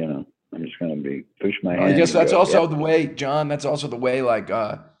 you know. I'm just going to be push my I hand guess and that's go, also yep, the way, John, that's also the way,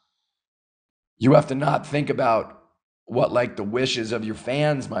 you have to not think about what like the wishes of your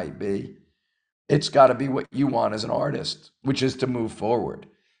fans might be. It's got to be what you want as an artist, which is to move forward.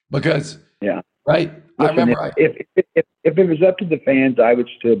 Because, yeah. right, I Listen, remember if it was up to the fans, I would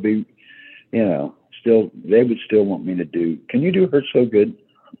still be, you know, they would still want me to do. Can you do Hurt So Good?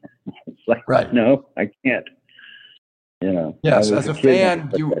 It's like, right. no, I can't. You know, I Yes, was as a a kid when I fan,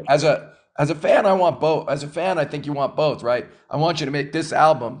 heard you that. as a fan, I want both. As a fan, I think you want both, right? I want you to make this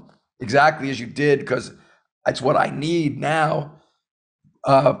album exactly as you did because that's what I need now.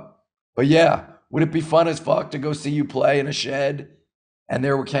 Uh, but yeah, would it be fun as fuck to go see you play in a shed and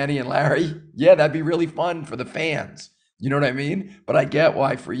there were Kenny and Larry? Yeah, that'd be really fun for the fans. You know what I mean? But I get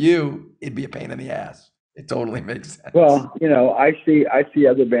why for you it'd be a pain in the ass. It totally makes sense. Well, you know, I see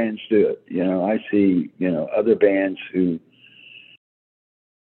other bands do it. You know, I see, you know, other bands who've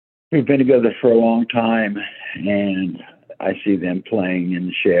been together for a long time, and I see them playing in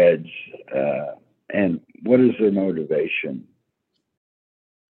the sheds. And what is their motivation?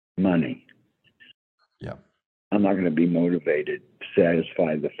 Money. Yeah. I'm not going to be motivated to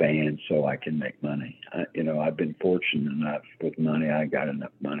satisfy the fans so I can make money. You know, I've been fortunate enough with money. I got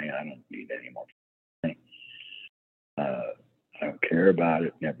enough money. I don't need any more money. I don't care about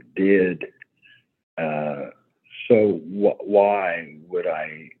it. Never did. So why would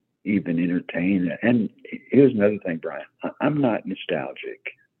I even entertain it? And here's another thing, Brian. I'm not nostalgic.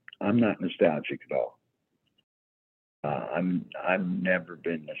 I'm not nostalgic at all. I've never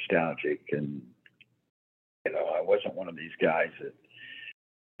been nostalgic, and you know, I wasn't one of these guys that,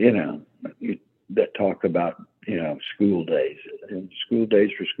 you know, that talk about, you know, school days. And school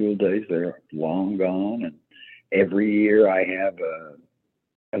days for school days, they're long gone. And every year I have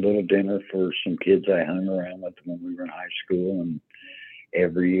a little dinner for some kids I hung around with when we were in high school, and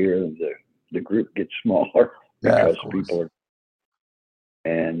every year the group gets smaller Yeah, because of course. people are,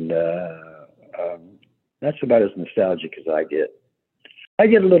 and that's about as nostalgic as I get. I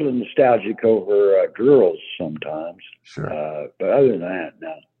get a little nostalgic over girls sometimes, Sure. but other than that,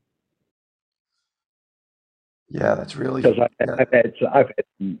 no. Yeah, that's really Because yeah. I've had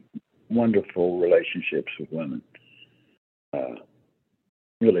some wonderful relationships with women. Uh,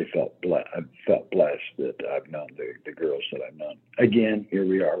 really I felt blessed that I've known the girls that I've known. Again, here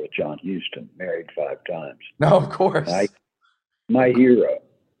we are with John Huston, married 5 times. No, of My course. my hero,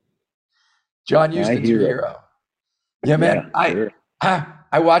 John my Huston's your hero. hero. Yeah, Yeah, man. sure.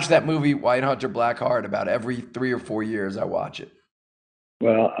 I watch that movie White Hunter Black Heart about every 3 or 4 years. I watch it.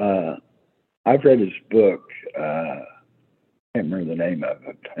 Well, I've read his book. I can't remember the name of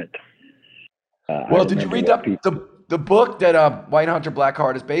it, but I Well, did you remember read what people. the book that White Hunter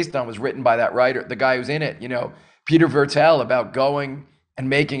Blackheart is based on was written by that writer, the guy who's in it, Peter Vertel, about going and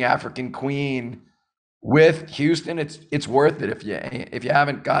making African Queen with Houston. It's worth it if you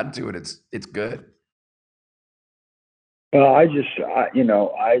haven't gotten to it. It's good. Well, I just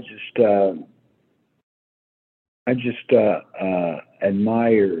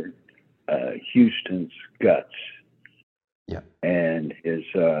admire Houston's guts Yeah. and his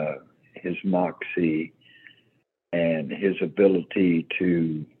moxie and his ability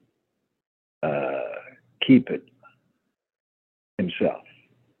to uh, keep it himself.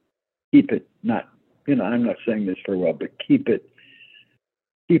 Keep it not, I'm not saying this very well, but keep it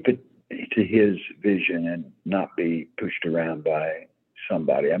to his vision and not be pushed around by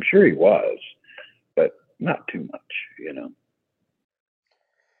somebody. I'm sure he was, but not too much.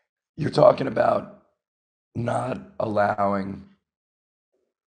 You're talking about not allowing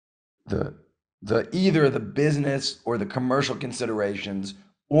the either the business or the commercial considerations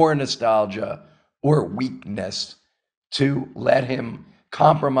or nostalgia or weakness to let him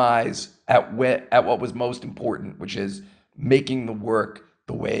compromise at what was most important, which is making the work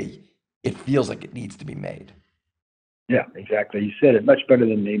the way it feels like it needs to be made. Yeah, exactly. You said it much better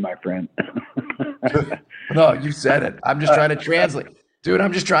than me, my friend. No, you said it. I'm just uh, trying to translate. Dude,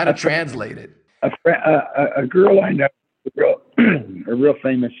 I'm just trying to a, translate it. a girl I know, a real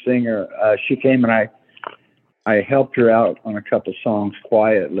famous singer. She came and I helped her out on a couple songs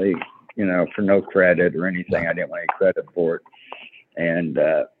quietly, for no credit or anything. Yeah. I didn't want any credit for it. And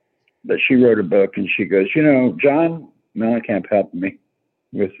but she wrote a book, and she goes, John Mellencamp helped me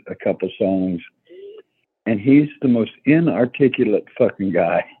with a couple songs, and he's the most inarticulate fucking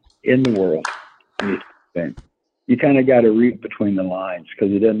guy in the world. You kind of got to read between the lines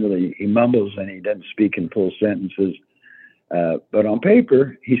because he mumbles and he doesn't speak in full sentences. But on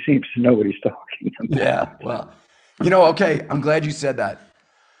paper, he seems to know what he's talking Yeah. about. Well, okay, I'm glad you said that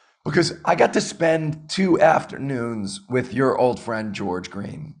because I got to spend 2 afternoons with your old friend George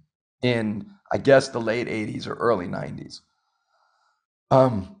Green in, I guess, the late 80s or early 90s.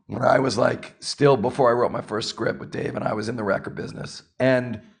 When I was like still before I wrote my first script with Dave and I was in the record business.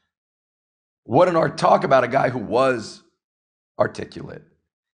 And what an art talk about a guy who was articulate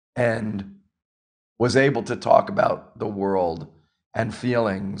and was able to talk about the world and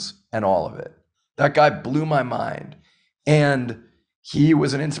feelings and all of it. That guy blew my mind. And he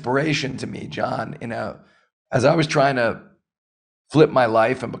was an inspiration to me, John, as I was trying to flip my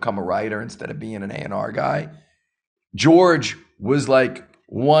life and become a writer instead of being an A&R guy. George was like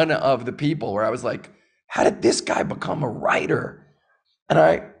one of the people where I was like, how did this guy become a writer?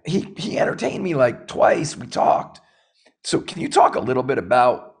 And he entertained me like twice. We talked. So can you talk a little bit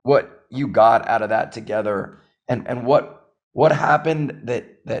about what you got out of that together and what happened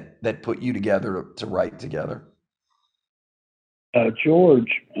that put you together to write together?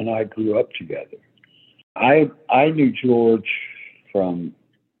 George and I grew up together. I knew George from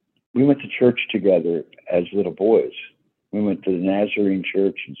we went to church together as little boys. We went to the Nazarene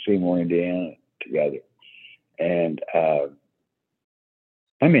Church in Seymour, Indiana, together, and I'm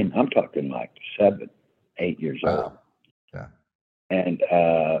talking like 7, 8 years old. Wow. Yeah. And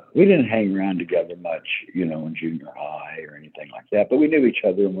we didn't hang around together much, in junior high or anything like that. But we knew each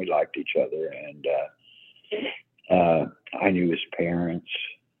other and we liked each other. And I knew his parents.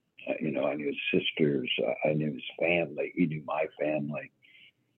 I knew his sisters. I knew his family. He knew my family.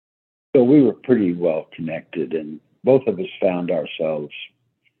 So we were pretty well connected. And both of us found ourselves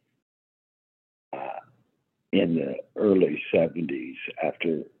in the early 70s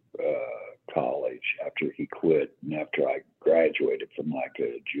after college, after he quit and after I graduated from like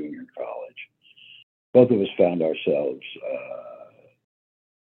a junior college. Both of us found ourselves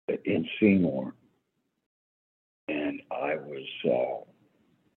in Seymour, and I was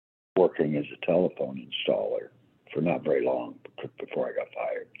working as a telephone installer for not very long before I got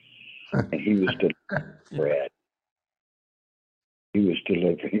fired. And he was delivering bread. He was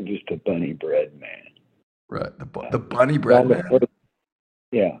just a bunny bread man. Right. The bunny bread man.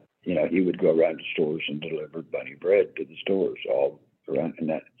 Yeah, he would go around to stores and deliver bunny bread to the stores all around, and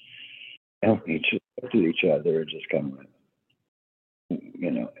that, and we just looked at each other and just kind of went,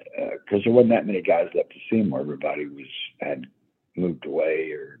 because there wasn't that many guys left to see him. Everybody had moved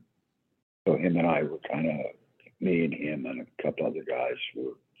away, or so him and I were kind of, me and him and a couple other guys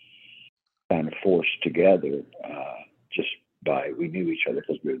were kind of forced together just by, we knew each other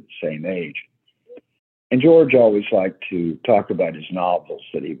because we were the same age. And George always liked to talk about his novels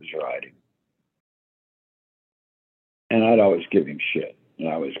that he was writing. And I'd always give him shit. And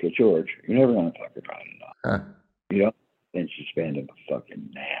I always go, George, you're never going to fucking write a novel. Huh. You don't then suspend him a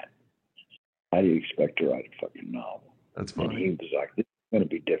fucking gnat. How do you expect to write a fucking novel? That's And funny. he was like, this is going to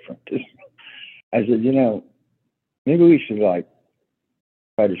be different. I said, you know, maybe we should like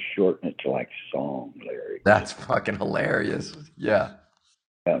try to shorten it to like song lyrics. That's fucking hilarious. Yeah.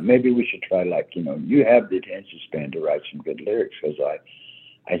 Maybe we should try like, you know, you have the attention span to write some good lyrics because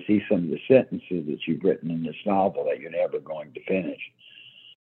I see some of the sentences that you've written in this novel that you're never going to finish.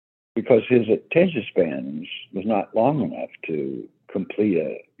 Because his attention span was not long enough to complete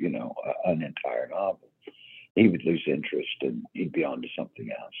an entire novel. He would lose interest and he'd be on to something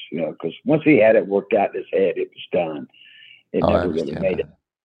else, you know, because once he had it worked out in his head, it was done. It Oh, I never really understand made that.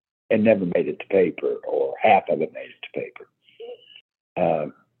 it. It never made it to paper, or half of it made it to paper.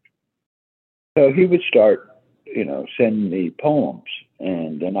 So he would start, you know, sending me poems,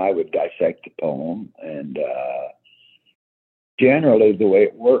 and then I would dissect the poem. And generally, the way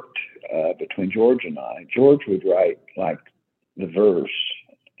it worked between George and I, George would write like the verse,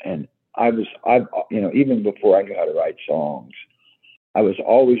 and even before I knew how to write songs, I was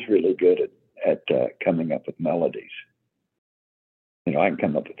always really good at coming up with melodies. You know, I can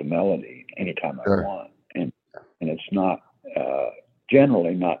come up with a melody anytime I Sure. want, and it's not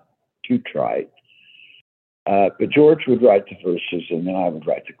generally not too trite. But George would write the verses, and then I would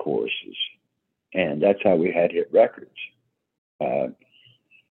write the choruses, and that's how we had hit records. Uh,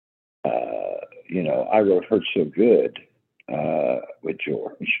 you know, I wrote "Hurt So Good" with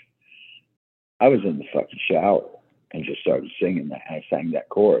George. I was in the fucking shower and just started singing that. I sang that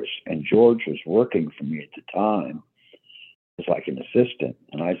chorus, and George was working for me at the time as like an assistant.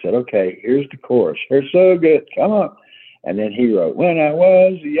 And I said, "Okay, here's the chorus. Hurt so good, come on." And then he wrote, "When I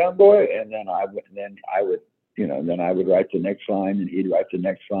was a young boy," and then I would write the next line, and he'd write the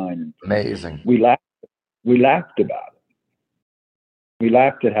next line, and Amazing. we laughed. We laughed about it. We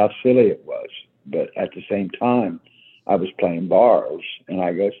laughed at how silly it was, but at the same time, I was playing bars, and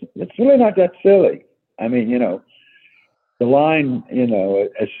I go, "It's really not that silly." I mean, you know, the line, you know,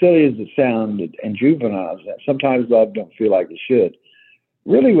 as silly as it sounded and juvenile, sometimes love don't feel like it should,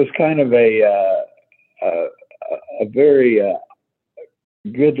 really was kind of a very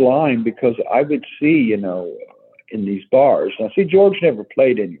good line, because I would see, you know, in these bars. Now, see, George never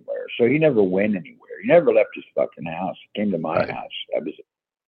played anywhere, so he never went anywhere. He never left his fucking house. He came to my Right. house.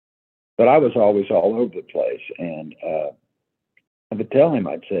 But I was always all over the place, and I would tell him,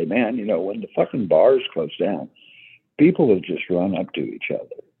 I'd say, "Man, you know, when the fucking bars close down, people will just run up to each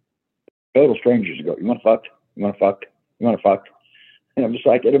other. Total strangers go, 'You want to fuck? You want to fuck? You want to fuck?'" And I'm just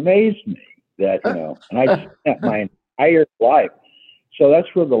like, it amazed me that, you know, and I spent my entire life. So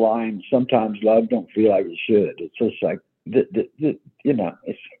that's where the line, "Sometimes love don't feel like it should." It's just like, you know,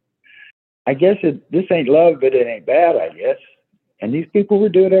 I guess this ain't love, but it ain't bad, I guess. And these people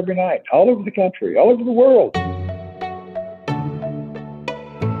would do it every night, all over the country, all over the world.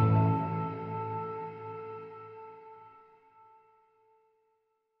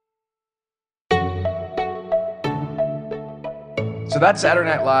 So that Saturday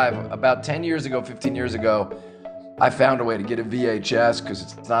Night Live, about 10 years ago, 15 years ago, I found a way to get a VHS because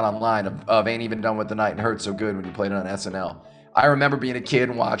it's not online of Ain't Even Done With the Night and Hurt So Good when you played it on SNL. I remember being a kid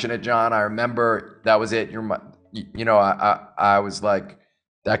and watching it, John. I remember that was it. I was like,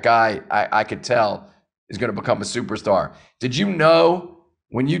 that guy, I could tell is going to become a superstar. Did you know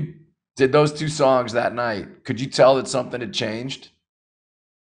when you did those two songs that night, could you tell that something had changed?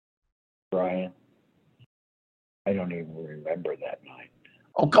 Brian, I don't even remember that night.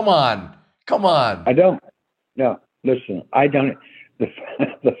 Oh, come on. Come on. I don't. No, listen, I don't. The,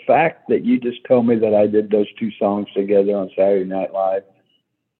 the fact that you just told me that I did those two songs together on Saturday Night Live,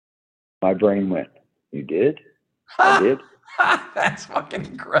 my brain went, "You did? I did?" That's fucking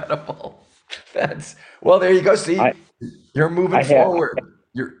incredible. Well, there you go. See, I you're moving I had forward.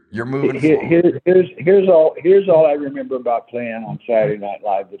 You're moving here, forward. here's all I remember about playing on Saturday Night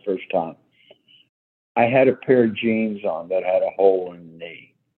Live the first time. I had a pair of jeans on that had a hole in the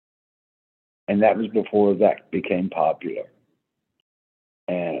knee, and that was before that became popular.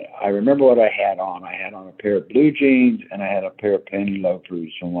 And I remember what I had on. I had on a pair of blue jeans, and I had a pair of penny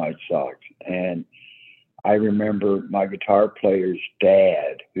loafers and white socks. And I remember my guitar player's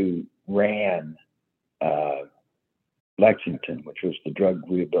dad, who ran Lexington, which was the drug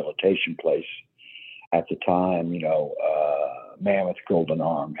rehabilitation place at the time. You know, man with golden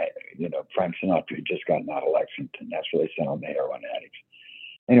arm. You know, Frank Sinatra had just gotten out of Lexington. That's where they sent on the heroin addicts.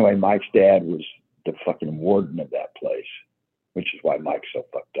 Anyway, Mike's dad was the fucking warden of that place, which is why Mike's so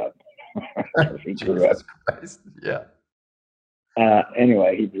fucked up. He grew up. Jesus Christ. Yeah.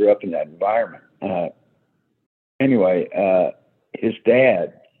 Anyway, he grew up in that environment. Anyway, his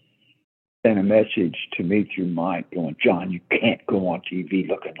dad sent a message to me through Mike going, John, you can't go on TV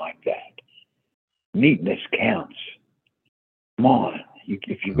looking like that. Neatness counts. Come on.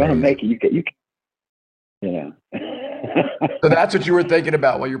 If you're going to make it, you can, you know. So that's what you were thinking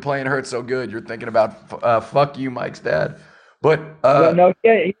about while you're playing Hurt So Good. You're thinking about fuck you, Mike's dad. But well, no,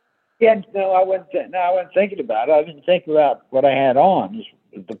 no, I wasn't. No, I wasn't thinking about it. I didn't think about what I had on.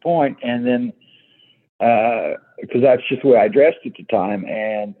 Is the point, and then because that's just the way I dressed at the time,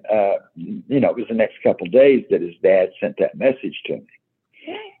 and it was the next couple of days that his dad sent that message to me.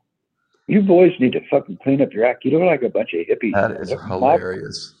 You boys need to fucking clean up your act. You look like a bunch of hippies. that is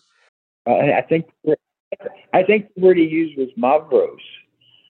hilarious. I think the word he used was mavros.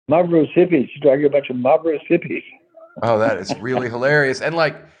 Mavros hippies. You're talking a bunch of mavros hippies. Oh, that is really hilarious. And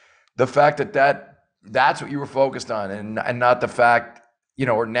like the fact that's what you were focused on, and not the fact,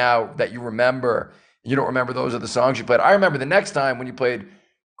 or now that you don't remember those are the songs you played. I remember the next time when you played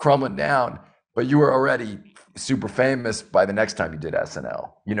Crumbling Down, but you were already super famous by the next time you did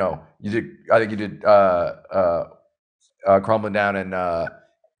SNL. I think you did Crumbling Down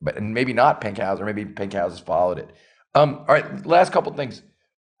and maybe not Pink House, or maybe Pink Houses followed it. All right, last couple things.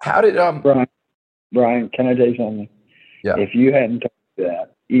 How did Brian, can I tell you something? Yeah. If you hadn't told me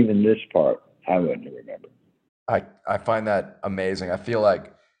that, even this part, I wouldn't have remembered. I find that amazing. I feel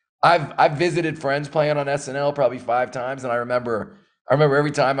like I've visited friends playing on SNL probably 5 times, and I remember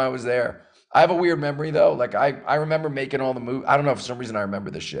every time I was there. I have a weird memory though. Like I remember making all the moves. I don't know, for some reason I remember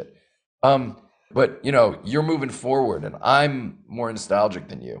this shit. But you're moving forward, and I'm more nostalgic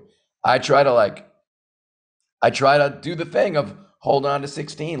than you. I try to do the thing of hold on to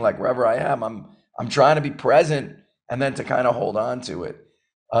 16, like wherever I am. I'm trying to be present, and then to kind of hold on to it,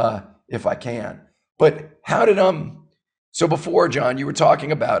 if I can. But how did so before, John, you were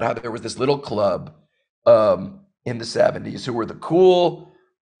talking about how there was this little club in the 70s who were the cool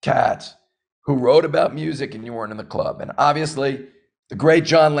cats who wrote about music, and you weren't in the club. And obviously the great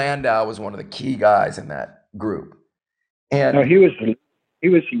John Landau was one of the key guys in that group. And no, he was the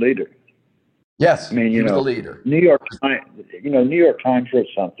leader. Yes, I mean, he was the leader. New York Times wrote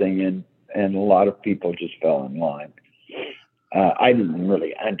something, and a lot of people just fell in line. I didn't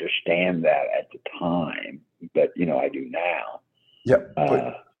really understand that at the time, but I do now. Yeah,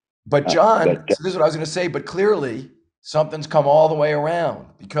 but John, so this is what I was going to say. But clearly, something's come all the way around,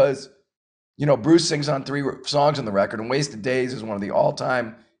 because Bruce sings on 3 songs on the record, and "Wasted Days" is one of the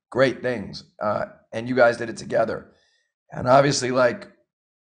all-time great things. And you guys did it together, and obviously,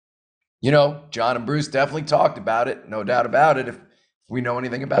 John and Bruce definitely talked about it, no doubt about it. If we know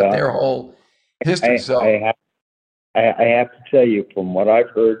anything about their whole history, I have to tell you, from what I've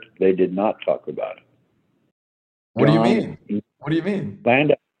heard, they did not talk about it. What do you mean? What do you mean?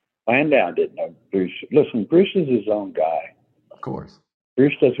 Landau didn't know Bruce. Listen, Bruce is his own guy. Of course.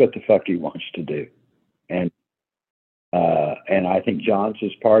 Bruce does what the fuck he wants to do, and I think John's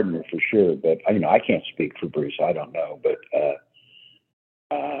his partner for sure. But I can't speak for Bruce. I don't know, but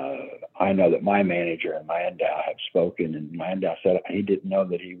I know that my manager and Landau have spoken, and Landau said he didn't know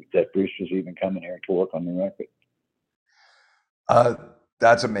that Bruce was even coming here to work on the record.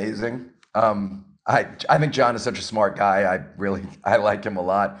 That's amazing. I think John is such a smart guy. I like him a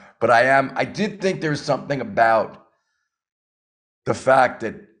lot. But I did think there's something about the fact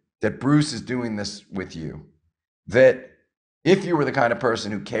that Bruce is doing this with you, that if you were the kind of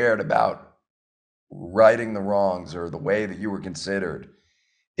person who cared about righting the wrongs or the way that you were considered,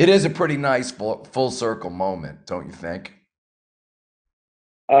 it is a pretty nice full circle moment, don't you think?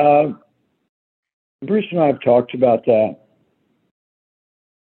 Bruce and I have talked about that.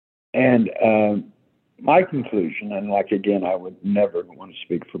 And my conclusion, and again, I would never want to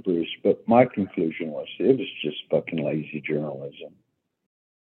speak for Bruce, but my conclusion was it was just fucking lazy journalism.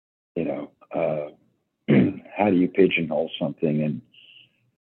 How do you pigeonhole something? And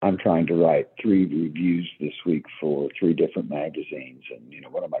I'm trying to write 3 reviews this week for 3 different magazines. And,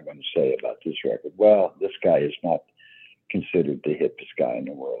 what am I going to say about this record? Well, this guy is not considered the hippest guy in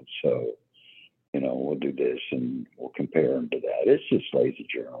the world. So, we'll do this and we'll compare him to that. It's just lazy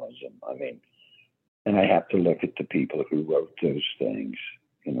journalism. I mean, and I have to look at the people who wrote those things,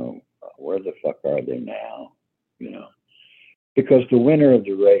 where the fuck are they now? Because the winner of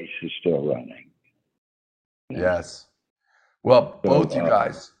the race is still running. Yes. Well, both you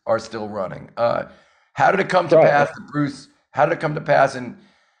guys are still running. How did it come to pass that Bruce, how did it come to pass, and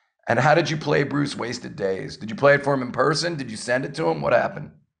how did you play Bruce Wasted Days? Did you play it for him in person? Did you send it to him? What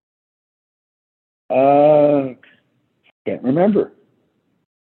happened? Can't remember.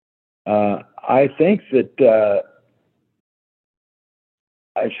 I think that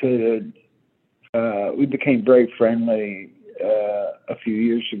I said we became very friendly a few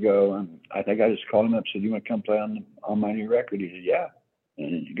years ago, and I think I just called him up and said, "You want to come play on my new record?" He said, "Yeah."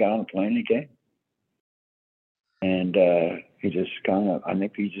 And he got on the plane and he came. And he just kind of, I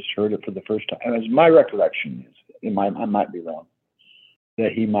think he just heard it for the first time. As my recollection is, I might be wrong,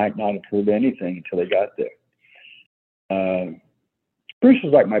 that he might not have heard anything until he got there. Bruce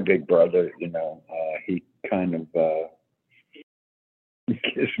is like my big brother, you know. He kind of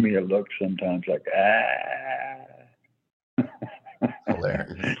gives me a look sometimes like,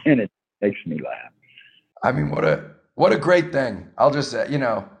 Hilarious. and it makes me laugh. I mean, what a great thing. I'll just say, you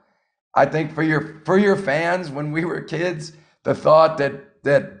know, I think for your fans, when we were kids, the thought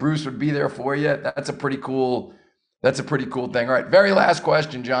that Bruce would be there for you, that's a pretty cool thing. All right, very last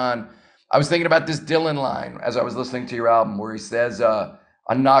question, John. I was thinking about this Dylan line as I was listening to your album, where he says,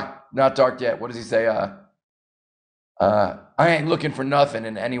 "I'm not dark yet." What does he say? I ain't looking for nothing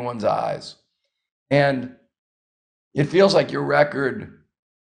in anyone's eyes. And it feels like your record.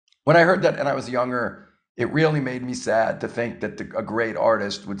 When I heard that and I was younger, it really made me sad to think that a great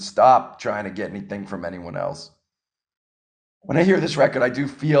artist would stop trying to get anything from anyone else. When I hear this record, I do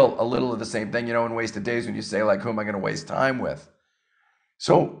feel a little of the same thing, you know, in Wasted Days, when you say, like, who am I going to waste time with?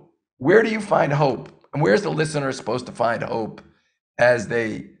 So where do you find hope? And where's the listener supposed to find hope as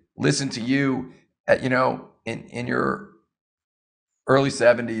they listen to you at, you know, in your early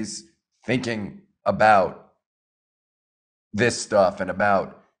 70s, thinking about this stuff and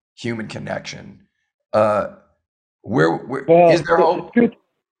about human connection? Where Well, is there hope?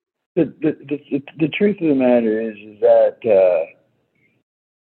 the truth of the matter is that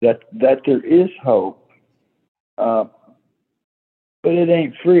there is hope, but it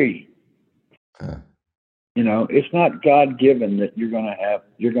ain't free. You know, it's not God given that you're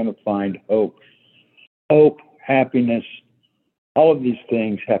going to find hope. Hope, happiness, all of these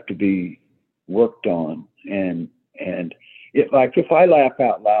things have to be worked on. And if I laugh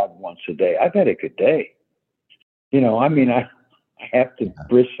out loud once a day, I've had a good day. You know, I mean, I have to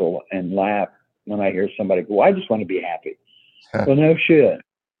bristle and laugh when I hear somebody go, "I just want to be happy." Well, no shit.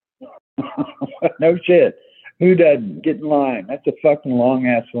 No shit. Who doesn't? Get in line. That's a fucking long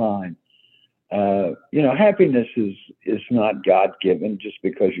ass line. You know, happiness is not God given. Just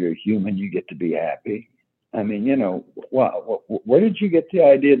because you're a human, you get to be happy. I mean, you know, where did you get the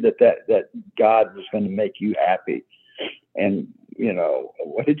idea that God was going to make you happy? And, you know,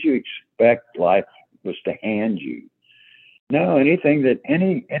 what did you expect life was to hand you? No,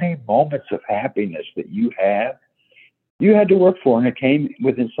 any moments of happiness that you have, you had to work for, and it came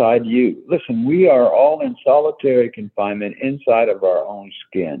with inside you. Listen, we are all in solitary confinement inside of our own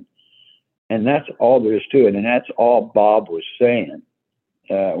skin. And that's all there is to it. And that's all Bob was saying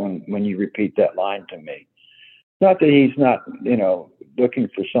when you repeat that line to me. Not that he's not, you know, looking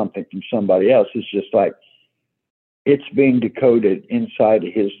for something from somebody else. It's just like it's being decoded inside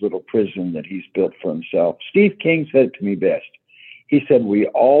of his little prison that he's built for himself. Steve King said it to me best. He said, "We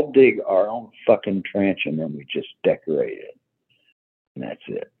all dig our own fucking trench and then we just decorate it." And that's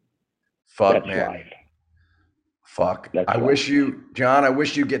it. Fuck, that's man. Life. Fuck. That's I life. wish you, John, I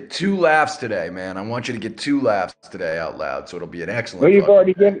wish you get 2 laughs today, man. I want you to get 2 laughs today out loud, so it'll be an excellent. Well, you've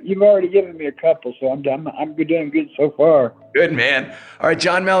already given me a couple, so I'm doing good so far. Good, man. All right,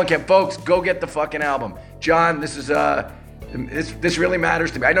 John Mellencamp, folks, go get the fucking album. John, this is this really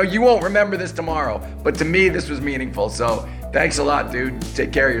matters to me. I know you won't remember this tomorrow, but to me this was meaningful. So thanks a lot, dude.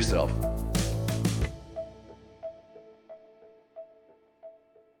 Take care of yourself.